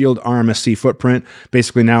modified Shield RMSC footprint,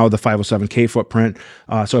 basically now the 507K footprint.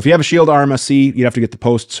 So if you have a Shield RMSC, you have to get the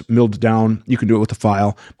posts milled down. You can do it with the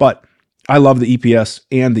file, but I love the EPS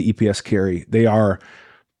and the EPS carry. They are...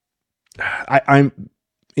 I'm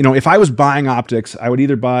if I was buying optics, I would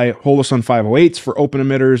either buy Holosun 508s for open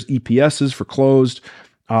emitters, EPSs for closed,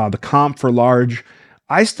 the comp for large.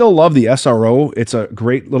 I still love the SRO. It's a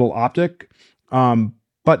great little optic,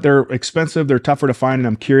 but they're expensive. They're tougher to find, and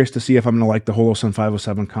I'm curious to see if I'm going to like the Holosun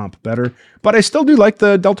 507 comp better. But I still do like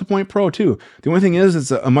the Delta Point Pro too. The only thing is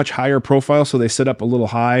it's a much higher profile, so they sit up a little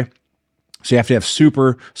high. So you have to have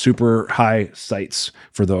super, super high sights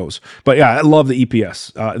for those. But yeah, I love the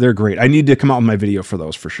EPS. They're great. I need to come out with my video for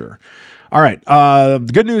those for sure. All right. The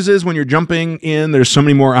good news is when you're jumping in, there's so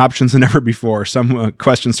many more options than ever before. Some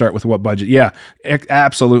questions start with what budget. Yeah,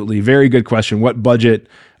 absolutely. Very good question. What budget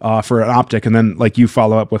for an optic? And then you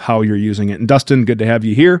follow up with how you're using it. And Dustin, good to have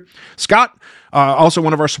you here. Scott, also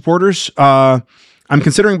one of our supporters. I'm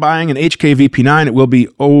considering buying an HK VP9. It will be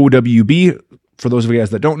OWB. For those of you guys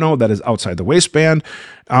that don't know, that is outside the waistband.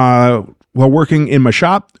 While working in my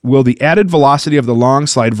shop, will the added velocity of the long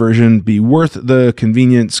slide version be worth the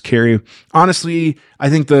convenience carry? Honestly, I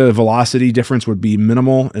think the velocity difference would be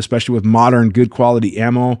minimal, especially with modern, good quality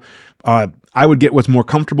ammo. I would get what's more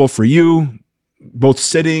comfortable for you, both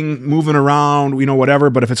sitting, moving around, whatever.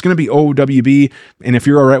 But if it's going to be OWB, and if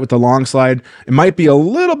you're all right with the long slide, it might be a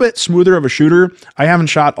little bit smoother of a shooter. I haven't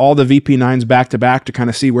shot all the VP9s back to back to kind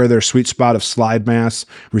of see where their sweet spot of slide mass,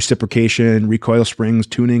 reciprocation, recoil springs,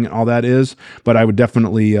 tuning, all that is. But I would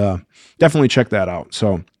definitely check that out.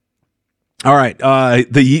 So, all right. The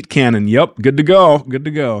Yeet Cannon. Yep. Good to go. Good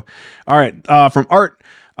to go. All right. From Art.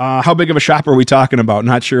 How big of a shop are we talking about?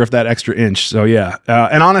 Not sure if that extra inch. So yeah.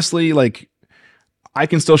 And honestly, I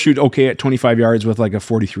can still shoot okay at 25 yards with a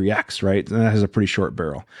 43X, right? And that has a pretty short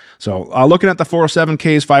barrel. So looking at the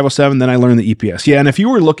 407Ks, 507, then I learned the EPS. Yeah, and if you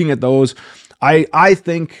were looking at those, I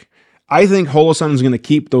think Holosun is going to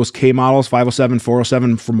keep those K models, 507,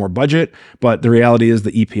 407 for more budget, but the reality is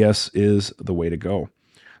the EPS is the way to go.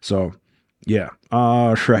 So yeah,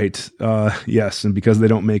 right. Yes, and because they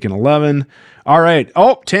don't make an 11. All right.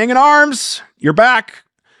 Oh, Tang and Arms, you're back.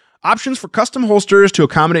 Options for custom holsters to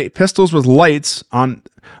accommodate pistols with lights on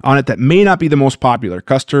it that may not be the most popular.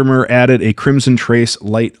 Customer added a Crimson Trace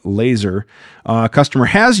light laser. Customer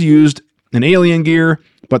has used an Alien Gear,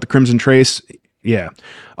 but the Crimson Trace, yeah.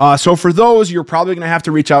 So for those, you're probably going to have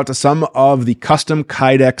to reach out to some of the custom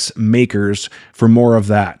Kydex makers for more of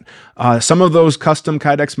that. Some of those custom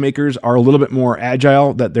Kydex makers are a little bit more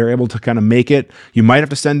agile, that they're able to kind of make it. You might have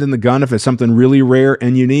to send in the gun if it's something really rare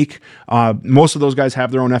and unique. Most of those guys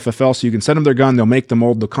have their own FFL, so you can send them their gun, they'll make the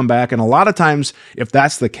mold, they'll come back. And a lot of times, if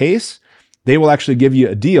that's the case, they will actually give you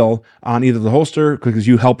a deal on either the holster, because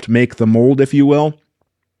you helped make the mold, if you will,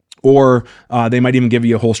 or they might even give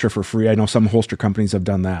you a holster for free. I know some holster companies have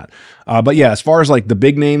done that. But yeah, as far as the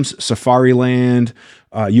big names, Safariland,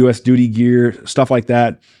 US Duty Gear, stuff like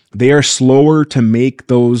that, they are slower to make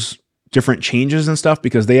those different changes and stuff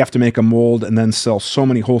because they have to make a mold and then sell so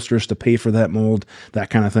many holsters to pay for that mold, that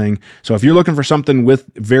kind of thing. So if you're looking for something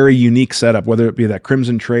with very unique setup, whether it be that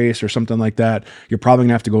Crimson Trace or something like that, you're probably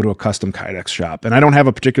gonna have to go to a custom Kydex shop. And I don't have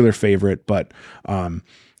a particular favorite, but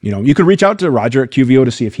you could reach out to Roger at QVO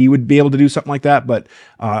to see if he would be able to do something like that. But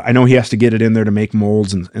I know he has to get it in there to make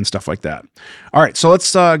molds and stuff like that. All right, so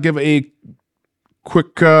let's give a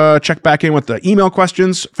quick check back in with the email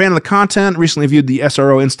questions. Fan of the content, recently viewed the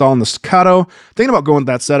SRO install in the Staccato. Thinking about going with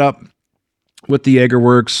that setup with the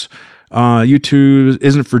Jagerworks. U2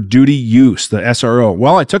 isn't for duty use, the SRO.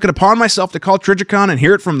 Well, I took it upon myself to call Trijicon and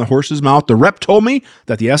hear it from the horse's mouth. The rep told me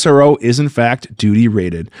that the SRO is in fact duty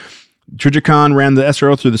rated. Trijicon ran the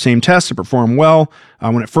SRO through the same tests. It performed well.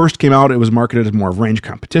 When it first came out, it was marketed as more of range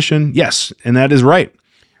competition. Yes, and that is right.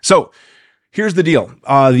 So here's the deal.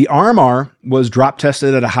 The RMR was drop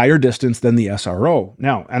tested at a higher distance than the SRO.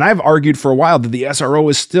 Now, and I've argued for a while that the SRO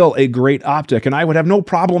is still a great optic, and I would have no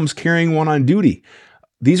problems carrying one on duty.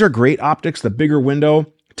 These are great optics, the bigger window,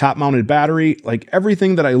 top mounted battery, like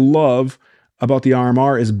everything that I love about the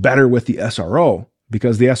RMR is better with the SRO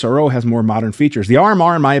because the SRO has more modern features. The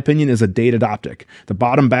RMR, in my opinion, is a dated optic. The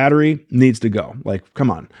bottom battery needs to go. Like, come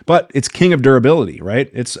on. But it's king of durability, right?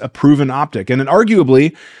 It's a proven optic. And then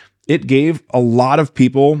arguably, it gave a lot of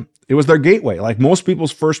people, it was their gateway. Like most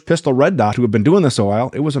people's first pistol red dot who have been doing this a while,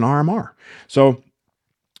 it was an RMR. So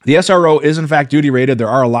the SRO is in fact duty rated. There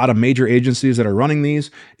are a lot of major agencies that are running these.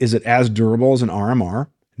 Is it as durable as an RMR?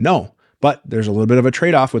 No. But there's a little bit of a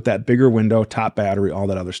trade-off with that bigger window, top battery, all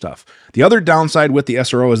that other stuff. The other downside with the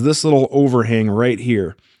SRO is this little overhang right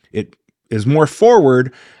here. It is more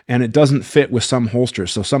forward and it doesn't fit with some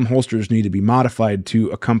holsters. So some holsters need to be modified to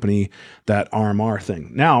accompany that RMR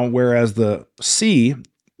thing. Now, whereas the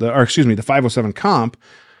 507 comp,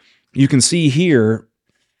 you can see here,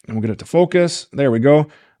 and we'll get it to focus. There we go.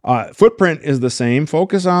 Footprint is the same.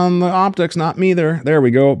 Focus on the optics, not me there. There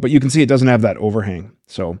we go. But you can see it doesn't have that overhang.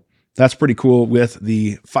 So that's pretty cool with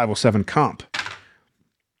the 507 comp.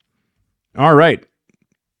 All right.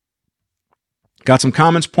 Got some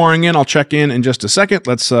comments pouring in. I'll check in just a second.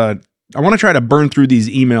 I want to try to burn through these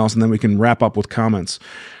emails and then we can wrap up with comments.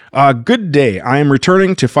 Good day. I am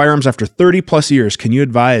returning to firearms after 30 plus years. Can you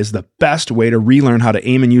advise the best way to relearn how to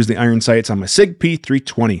aim and use the iron sights on my SIG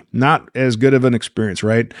P320? Not as good of an experience,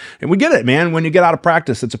 right? And we get it, man. When you get out of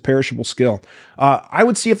practice, it's a perishable skill. I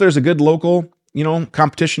would see if there's a good local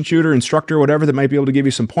competition shooter, instructor, whatever, that might be able to give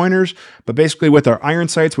you some pointers. But basically with our iron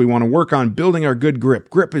sights, we want to work on building our good grip.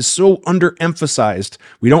 Grip is so underemphasized.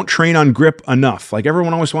 We don't train on grip enough. Like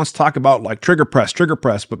everyone always wants to talk about like trigger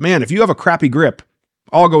press. But man, if you have a crappy grip,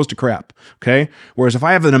 all goes to crap. Okay. Whereas if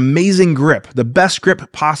I have an amazing grip, the best grip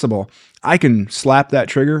possible, I can slap that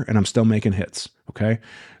trigger and I'm still making hits. Okay.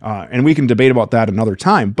 And we can debate about that another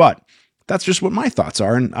time, but that's just what my thoughts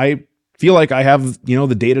are. And I feel like I have,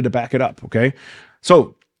 the data to back it up. Okay.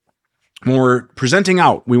 So when we're presenting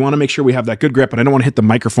out, we want to make sure we have that good grip, and I don't want to hit the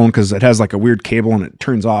microphone because it has like a weird cable and it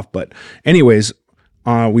turns off. But anyways,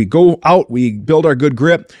 we go out, we build our good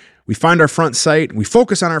grip. We find our front sight, we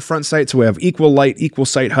focus on our front sight so we have equal light, equal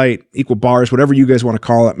sight height, equal bars, whatever you guys want to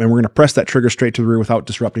call it, and we're going to press that trigger straight to the rear without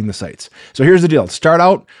disrupting the sights. So here's the deal. To start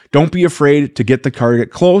out, don't be afraid to get the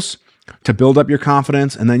target close, to build up your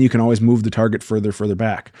confidence, and then you can always move the target further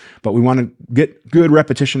back. But we want to get good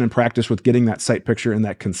repetition and practice with getting that sight picture and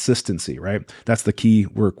that consistency, right? That's the key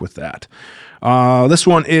work with that. This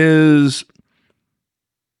one is...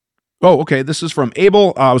 Oh, okay. This is from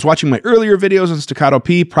Abel. I was watching my earlier videos on Staccato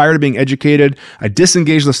P. Prior to being educated, I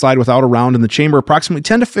disengaged the slide without a round in the chamber approximately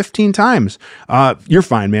 10 to 15 times. You're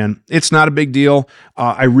fine, man. It's not a big deal.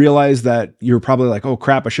 I realize that you're probably like, oh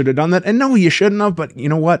crap, I should have done that. And no, you shouldn't have, but you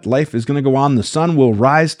know what? Life is going to go on. The sun will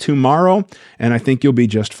rise tomorrow, and I think you'll be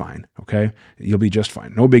just fine. Okay. You'll be just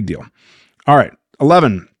fine. No big deal. All right.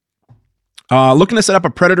 11. Looking to set up a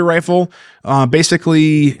Predator rifle.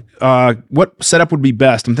 Basically, what setup would be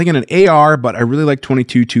best? I'm thinking an AR, but I really like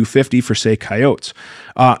 22-250 for, say, coyotes.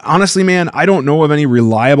 Honestly, man, I don't know of any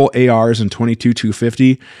reliable ARs in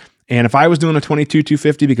 22-250. And if I was doing a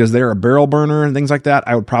 22-250 because they're a barrel burner and things like that,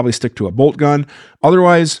 I would probably stick to a bolt gun.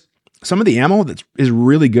 Otherwise, some of the ammo that is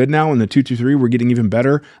really good now in the 223, we're getting even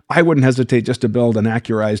better. I wouldn't hesitate just to build an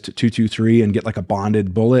accurized 223 and get like a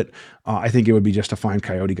bonded bullet. I think it would be just a fine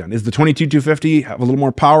coyote gun. Is the 22-250 have a little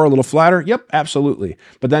more power, a little flatter? Yep, absolutely.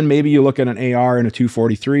 But then maybe you look at an AR and a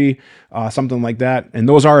 243, something like that, and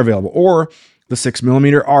those are available. Or the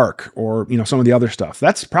 6mm ARC, or some of the other stuff.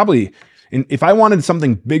 That's probably... if I wanted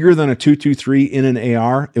something bigger than a 223 in an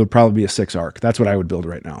AR, it would probably be a 6 ARC. That's what I would build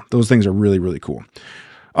right now. Those things are really, really cool.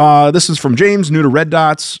 This is from James, new to Red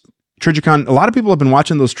Dots. Trijicon. A lot of people have been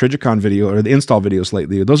watching those Trijicon video or the install videos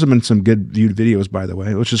lately. Those have been some good viewed videos, by the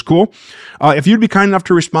way, which is cool. If you'd be kind enough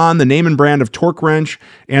to respond, the name and brand of torque wrench,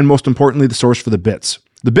 and most importantly, the source for the bits.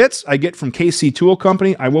 The bits I get from KC Tool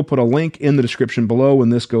Company. I will put a link in the description below when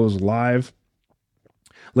this goes live.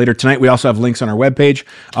 Later tonight, we also have links on our webpage,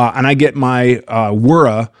 and I get my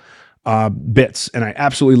Wura bits, and I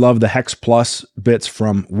absolutely love the Hex Plus bits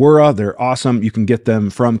from Wura. They're awesome. You can get them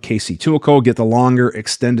from KC Tool Co. Get the longer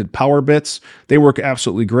extended power bits. They work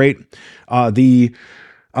absolutely great. The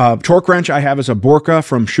torque wrench I have is a Borka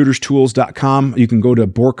from shooterstools.com. You can go to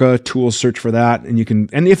Borka Tools, search for that,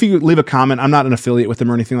 and if you leave a comment, I'm not an affiliate with them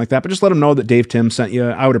or anything like that, but just let them know that Dave Tim sent you.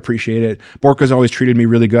 I would appreciate it. Borka's always treated me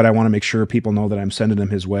really good. I want to make sure people know that I'm sending them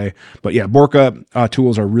his way. But yeah, Borka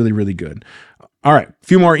tools are really, really good. All right, a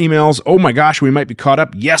few more emails. Oh my gosh, we might be caught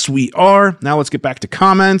up. Yes, we are. Now let's get back to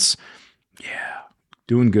comments. Yeah,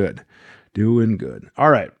 doing good. Doing good. All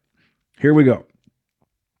right, here we go.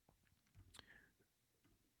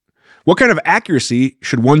 What kind of accuracy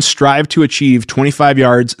should one strive to achieve 25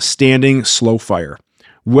 yards standing slow fire?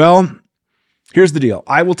 Well, here's the deal.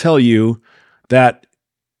 I will tell you that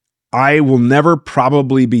I will never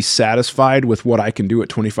probably be satisfied with what I can do at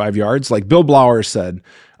 25 yards. Like Bill Blauer said,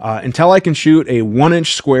 until I can shoot a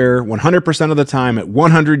 1-inch square 100% of the time at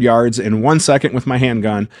 100 yards in 1 second with my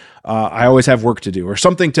handgun, I always have work to do, or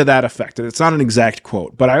something to that effect. It's not an exact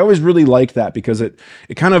quote, but I always really liked that because it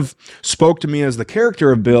kind of spoke to me as the character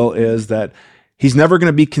of Bill is that he's never going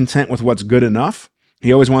to be content with what's good enough.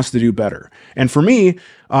 He always wants to do better. And for me,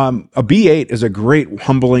 a B8 is a great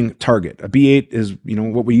humbling target. A B8 is,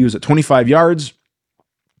 what we use at 25 yards.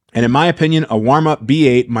 And in my opinion, a warm-up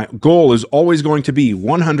B8, my goal is always going to be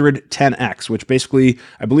 110X, which basically,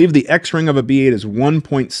 I believe the X ring of a B8 is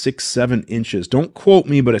 1.67 inches. Don't quote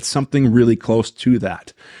me, but it's something really close to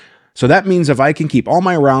that. So that means if I can keep all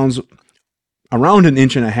my rounds around 1.5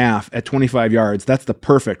 inches at 25 yards, that's the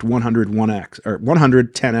perfect 101X or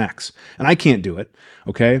 110X. And I can't do it.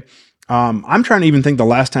 Okay. I'm trying to even think the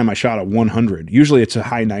last time I shot a 100. Usually it's a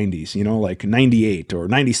high 90s, like 98 or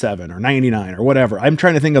 97 or 99 or whatever. I'm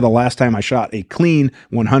trying to think of the last time I shot a clean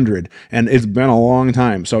 100, and it's been a long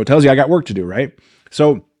time. So it tells you I got work to do, right?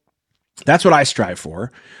 So that's what I strive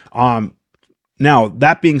for. Now,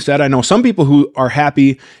 that being said, I know some people who are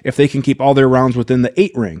happy if they can keep all their rounds within the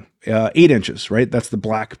 8 ring, 8 inches, right? That's the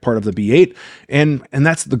black part of the B8, and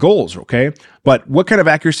that's the goals, okay? But what kind of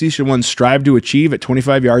accuracy should one strive to achieve at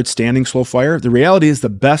 25 yards standing slow fire? The reality is the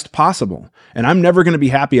best possible, and I'm never going to be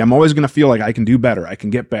happy. I'm always going to feel like I can do better. I can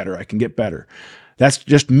get better. I can get better. That's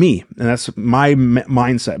just me, and that's my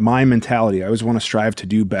mindset, my mentality. I always want to strive to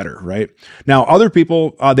do better, right? Now, other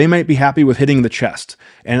people, they might be happy with hitting the chest,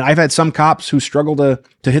 and I've had some cops who struggle to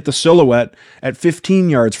hit the silhouette at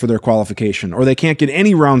 15 yards for their qualification, or they can't get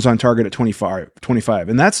any rounds on target at 25,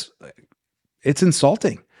 and it's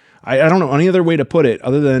insulting. I don't know any other way to put it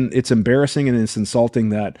other than it's embarrassing and it's insulting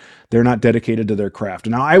that they're not dedicated to their craft.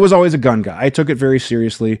 Now, I was always a gun guy. I took it very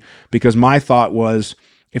seriously because my thought was,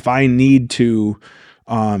 if I need to,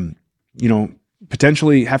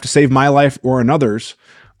 potentially have to save my life or another's,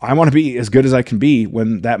 I want to be as good as I can be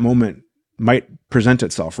when that moment might present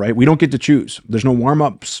itself, right? We don't get to choose. There's no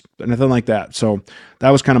warm-ups, anything like that. So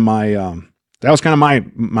that was kind of my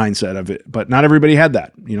mindset of it, but not everybody had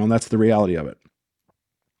that, that's the reality of it.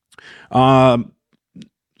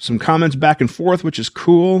 Some comments back and forth, which is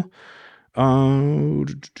cool.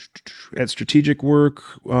 At Strategic Work,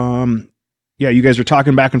 yeah, you guys are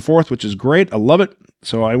talking back and forth, which is great. I love it.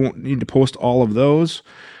 So I won't need to post all of those.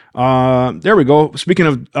 There we go. Speaking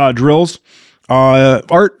of drills,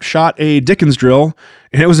 Art shot a Dickens drill,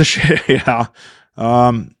 and it was yeah.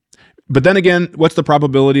 But then again, what's the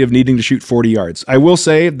probability of needing to shoot 40 yards? I will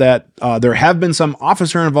say that there have been some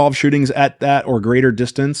officer-involved shootings at that or greater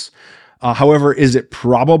distance. However, is it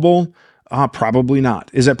probable? Probably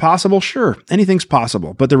not. Is it possible? Sure. Anything's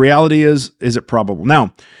possible. But the reality is it probable?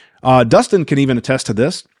 Now, Dustin can even attest to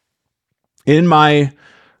this. In my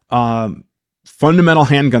fundamental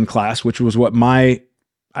handgun class, which was what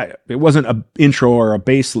it wasn't an intro or a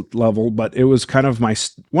base level, but it was kind of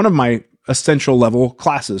one of my essential level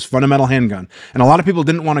classes, fundamental handgun. And a lot of people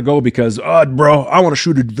didn't want to go because, bro, I want to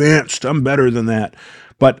shoot advanced. I'm better than that.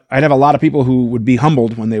 But I'd have a lot of people who would be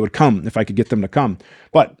humbled when they would come if I could get them to come.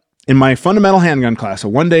 But in my fundamental handgun class, a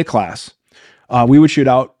one-day class, we would shoot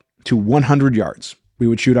out to 100 yards. We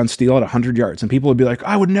would shoot on steel at 100 yards. And people would be like,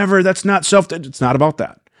 I would never, that's not it's not about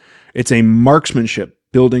that. It's a marksmanship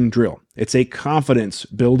building drill. It's a confidence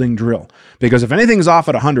building drill. Because if anything's off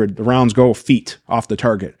at 100, the rounds go feet off the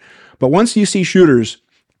target. But once you see shooters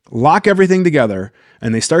lock everything together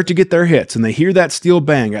and they start to get their hits and they hear that steel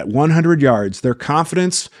bang at 100 yards, their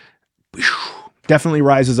confidence definitely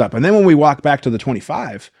rises up. And then when we walk back to the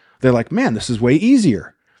 25, they're like, man, this is way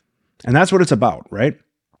easier. And that's what it's about, right?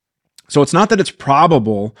 So it's not that it's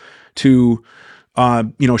probable to,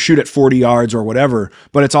 shoot at 40 yards or whatever,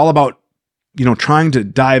 but it's all about, trying to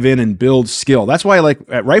dive in and build skill. That's why, like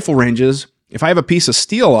at rifle ranges, if I have a piece of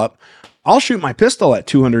steel up, I'll shoot my pistol at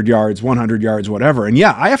 200 yards, 100 yards, whatever. And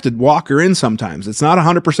yeah, I have to walk her in sometimes. It's not a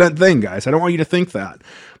 100% thing, guys. I don't want you to think that.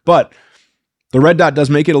 But the red dot does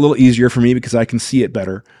make it a little easier for me because I can see it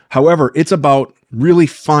better. However, it's about really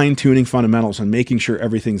fine-tuning fundamentals and making sure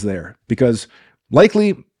everything's there. Because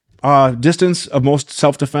likely, distance of most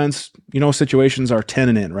self-defense, situations are 10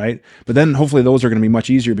 and in, right? But then hopefully those are going to be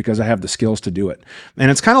much easier because I have the skills to do it.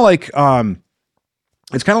 And it's kind of like,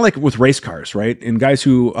 with race cars, right? And guys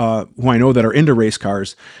who I know that are into race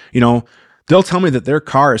cars, they'll tell me that their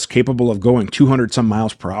car is capable of going 200 some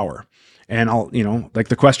miles per hour. And like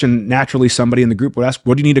the question naturally somebody in the group would ask,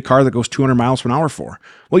 what do you need a car that goes 200 miles per hour for?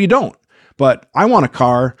 Well, you don't. But I want a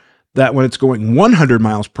car that when it's going 100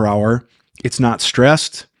 miles per hour, it's not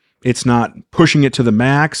stressed. It's not pushing it to the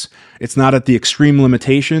max. It's not at the extreme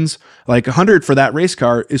limitations. Like 100 for that race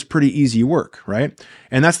car is pretty easy work, right?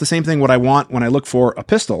 And that's the same thing what I want when I look for a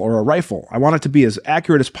pistol or a rifle. I want it to be as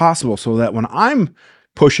accurate as possible so that when I'm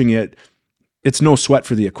pushing it, it's no sweat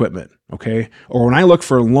for the equipment, okay? Or when I look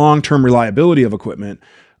for long-term reliability of equipment,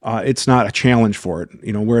 it's not a challenge for it.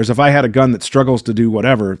 Whereas if I had a gun that struggles to do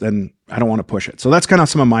whatever, then I don't want to push it. So that's kind of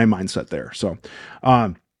some of my mindset there. So,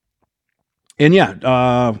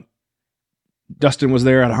 Dustin was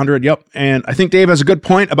there at 100. Yep. And I think Dave has a good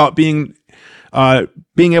point about being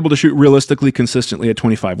able to shoot realistically consistently at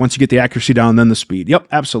 25. Once you get the accuracy down, then the speed. Yep,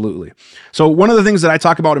 absolutely. So one of the things that I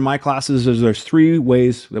talk about in my classes is there's 3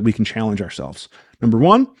 ways that we can challenge ourselves. Number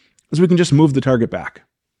 1 is we can just move the target back.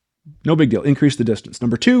 No big deal. Increase the distance.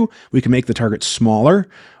 Number 2, we can make the target smaller.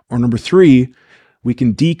 Or number 3, we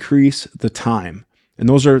can decrease the time. And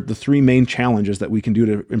those are the 3 main challenges that we can do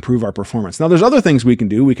to improve our performance. Now, there's other things we can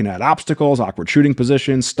do. We can add obstacles, awkward shooting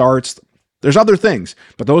positions, starts. There's other things,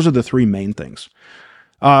 but those are the 3 main things.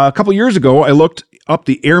 A couple years ago, I looked up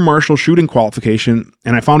the Air Marshal shooting qualification,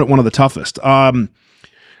 and I found it one of the toughest.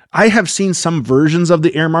 I have seen some versions of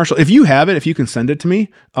the Air Marshal. If you have it, if you can send it to me,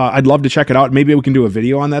 I'd love to check it out. Maybe we can do a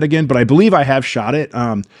video on that again, but I believe I have shot it.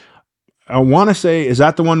 I want to say, is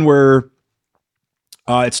that the one where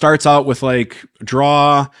it starts out with like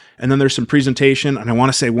draw, and then there's some presentation, and I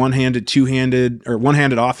want to say one-handed, two-handed, or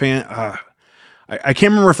one-handed offhand. I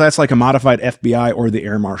can't remember if that's like a modified FBI or the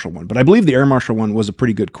Air Marshal one, but I believe the Air Marshal one was a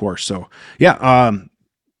pretty good course. So yeah,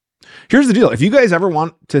 here's the deal. If you guys ever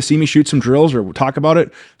want to see me shoot some drills or talk about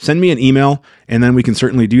it, send me an email, and then we can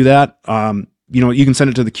certainly do that. You can send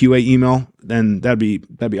it to the QA email, then that'd be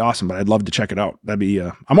awesome. But I'd love to check it out. That'd be.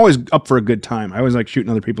 I'm always up for a good time. I always like shooting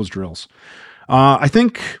other people's drills. I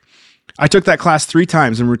think I took that class 3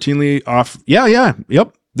 times and routinely off.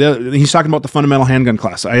 Yep. He's talking about the fundamental handgun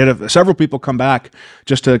class. I had several people come back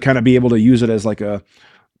just to kind of be able to use it as like a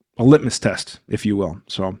litmus test, if you will.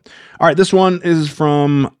 So, all right, this one is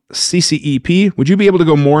from CCEP. Would you be able to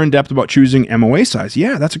go more in depth about choosing MOA size?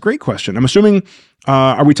 Yeah, that's a great question. I'm assuming,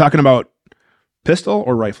 are we talking about pistol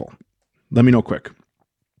or rifle? Let me know quick.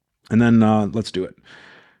 And then let's do it.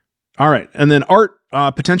 All right. And then Art,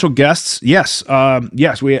 potential guests. Yes.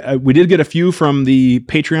 We did get a few from the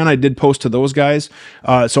Patreon. I did post to those guys.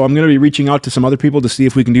 So I'm going to be reaching out to some other people to see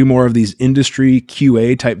if we can do more of these industry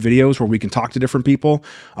QA type videos where we can talk to different people.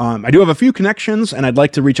 I do have a few connections, and I'd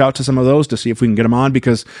like to reach out to some of those to see if we can get them on,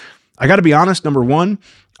 because I got to be honest. Number 1,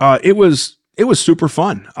 it was super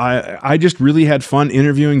fun. I just really had fun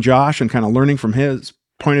interviewing Josh and kind of learning from his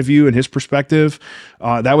point of view and his perspective.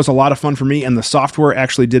 That was a lot of fun for me, and the software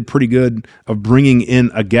actually did pretty good of bringing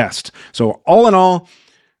in a guest. So all in all,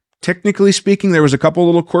 technically speaking, there was a couple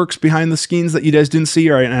little quirks behind the scenes that you guys didn't see,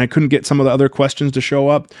 and I couldn't get some of the other questions to show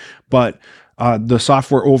up, but the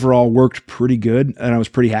software overall worked pretty good, and I was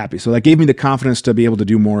pretty happy. So that gave me the confidence to be able to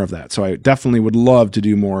do more of that. So I definitely would love to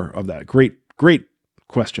do more of that. Great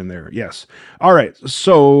question there. Yes. All right.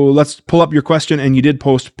 So let's pull up your question, and you did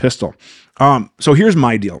post pistol. So here's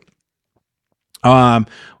my deal. An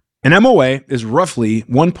MOA is roughly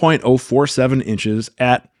 1.047 inches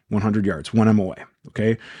at 100 yards, 1 MOA.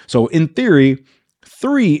 Okay. So in theory,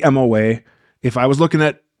 3 MOA, if I was looking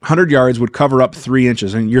at 100 yards, would cover up 3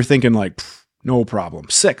 inches. And you're thinking like, no problem.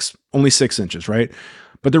 6, only 6 inches, right?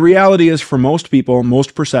 But the reality is, for most people,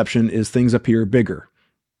 most perception is things appear bigger.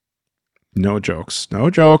 No jokes,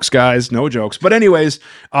 guys, no jokes. But anyways,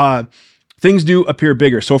 things do appear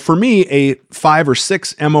bigger. So for me, a 5 or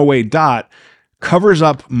 6 MOA dot covers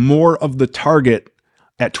up more of the target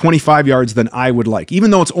at 25 yards than I would like.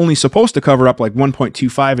 Even though it's only supposed to cover up like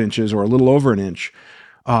 1.25 inches or a little over an inch,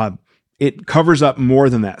 it covers up more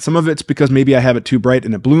than that. Some of it's because maybe I have it too bright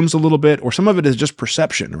and it blooms a little bit, or some of it is just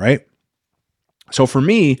perception, right? So for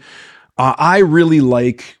me, I really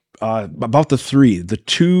like about the 3, the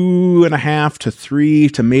 2.5 to 3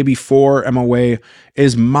 to maybe 4 MOA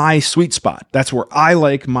is my sweet spot. That's where I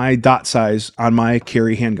like my dot size on my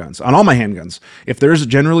carry handguns, on all my handguns. If there's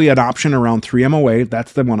generally an option around 3 MOA,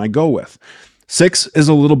 that's the one I go with. 6 is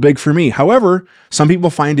a little big for me. However, some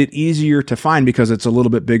people find it easier to find because it's a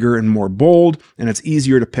little bit bigger and more bold, and it's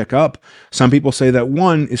easier to pick up. Some people say that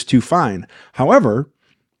 1 is too fine. However,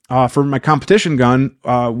 for my competition gun,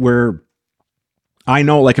 where I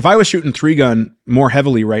know, like if I was shooting 3 gun more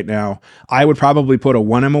heavily right now, I would probably put a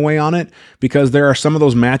 1 MOA on it, because there are some of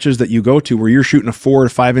those matches that you go to where you're shooting a 4 to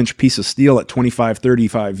 5 inch piece of steel at 25,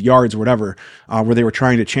 35 yards, whatever, where they were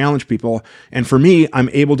trying to challenge people. And for me, I'm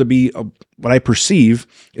able to be what I perceive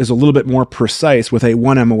is a little bit more precise with a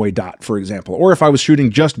 1 MOA dot, for example. Or if I was shooting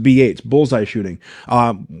just B8s, bullseye shooting.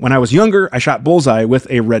 When I was younger, I shot bullseye with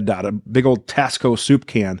a red dot, a big old Tasco soup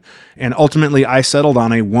can. And ultimately, I settled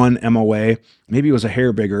on a 1 MOA. Maybe it was a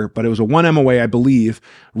hair bigger, but it was a 1 MOA, I believe,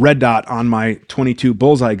 red dot on my 22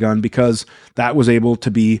 bullseye gun, because that was able to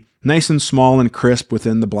be nice and small and crisp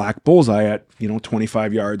within the black bullseye at,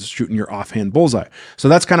 25 yards, shooting your offhand bullseye. So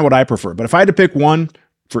that's kind of what I prefer. But if I had to pick one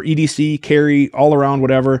for EDC, carry, all around,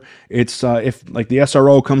 whatever, it's if like the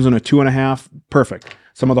SRO comes in a 2.5, perfect.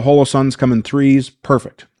 Some of the Holosuns come in 3s,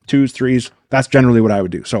 perfect. 2s, 3s, that's generally what I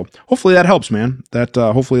would do. So hopefully that helps, man.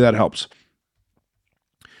 Hopefully that helps.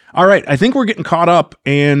 All right, I think we're getting caught up,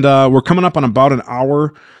 and we're coming up on about an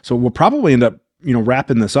hour, so we'll probably end up,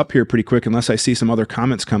 wrapping this up here pretty quick, unless I see some other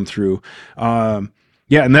comments come through.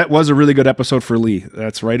 Yeah, and that was a really good episode for Lee.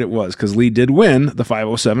 That's right, it was, because Lee did win the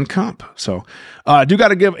 507 comp. So I do got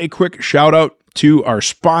to give a quick shout out to our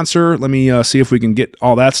sponsor. Let me see if we can get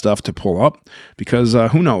all that stuff to pull up, because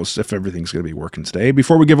who knows if everything's going to be working today.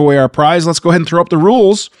 Before we give away our prize, let's go ahead and throw up the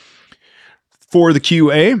rules for the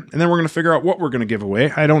QA, and then we're going to figure out what we're going to give away.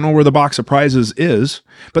 I don't know where the box of prizes is,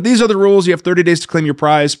 but these are the rules. You have 30 days to claim your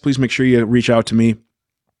prize. Please make sure you reach out to me.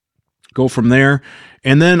 Go from there.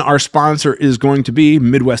 And then our sponsor is going to be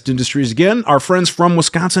Midwest Industries again. Our friends from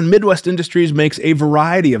Wisconsin. Midwest Industries makes a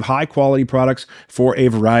variety of high quality products for a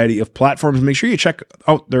variety of platforms. Make sure you check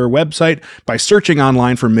out their website by searching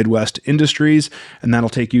online for Midwest Industries, and that'll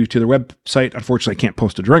take you to their website. Unfortunately, I can't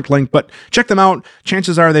post a direct link, but check them out.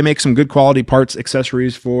 Chances are they make some good quality parts,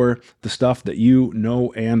 accessories for the stuff that you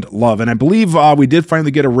know and love. And I believe we did finally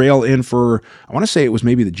get a rail in for, I want to say it was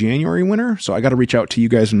maybe the January winter. So I got to reach out to you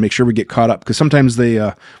guys and make sure we get caught up, because sometimes they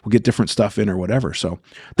will get different stuff in or whatever. So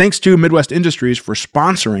thanks to Midwest Industries for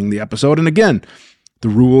sponsoring the episode. And again, the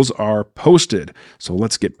rules are posted. So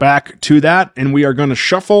let's get back to that. And we are going to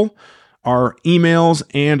shuffle our emails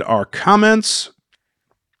and our comments.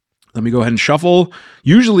 Let me go ahead and shuffle.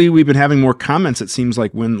 Usually we've been having more comments, it seems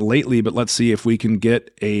like, lately, but let's see if we can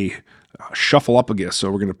get a shuffle up again. So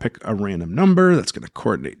we're going to pick a random number that's going to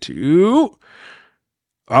coordinate to,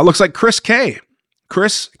 looks like Chris K.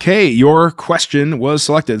 Chris K., your question was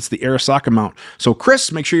selected. It's the Arisaka mount. So Chris,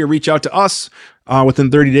 make sure you reach out to us within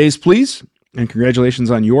 30 days, please. And congratulations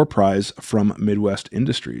on your prize from Midwest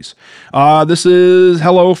Industries. This is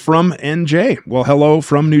hello from NJ. Well, hello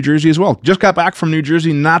from New Jersey as well. Just got back from New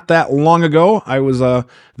Jersey not that long ago. I was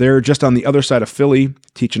there just on the other side of Philly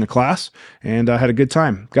teaching a class, and I had a good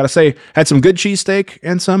time. Got to say, had some good cheesesteak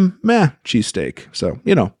and some cheesesteak. So,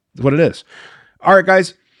 what it is. All right,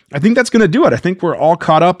 guys. I think that's going to do it. I think we're all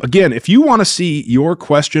caught up. Again, if you want to see your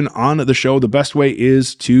question on the show, the best way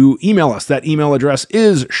is to email us. That email address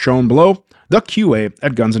is shown below,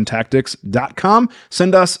 theqa@gunsandtactics.com.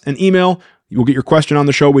 Send us an email. You will get your question on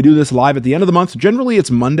the show. We do this live at the end of the month. Generally,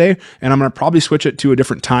 it's Monday, and I'm going to probably switch it to a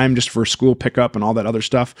different time just for school pickup and all that other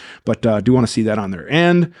stuff, but do want to see that on there.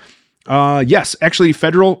 And yes, actually,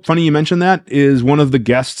 Federal, funny you mentioned that, is one of the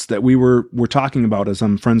guests that we're talking about, as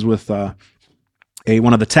I'm friends with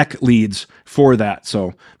one of the tech leads for that.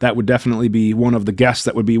 So that would definitely be one of the guests.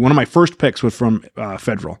 That would be one of my first picks from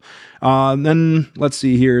Federal. Then let's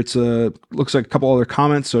see here. It's looks like a couple other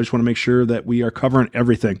comments. So I just want to make sure that we are covering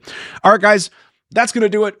everything. All right, guys. That's going to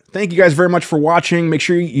do it. Thank you guys very much for watching. Make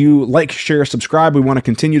sure you like, share, subscribe. We want to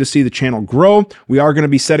continue to see the channel grow. We are going to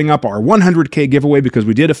be setting up our 100K giveaway, because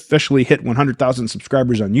we did officially hit 100,000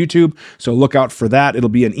 subscribers on YouTube. So look out for that. It'll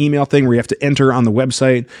be an email thing where you have to enter on the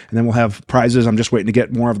website, and then we'll have prizes. I'm just waiting to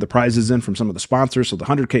get more of the prizes in from some of the sponsors. So the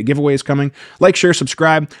 100K giveaway is coming. Like, share,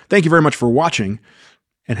 subscribe. Thank you very much for watching,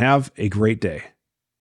 and have a great day.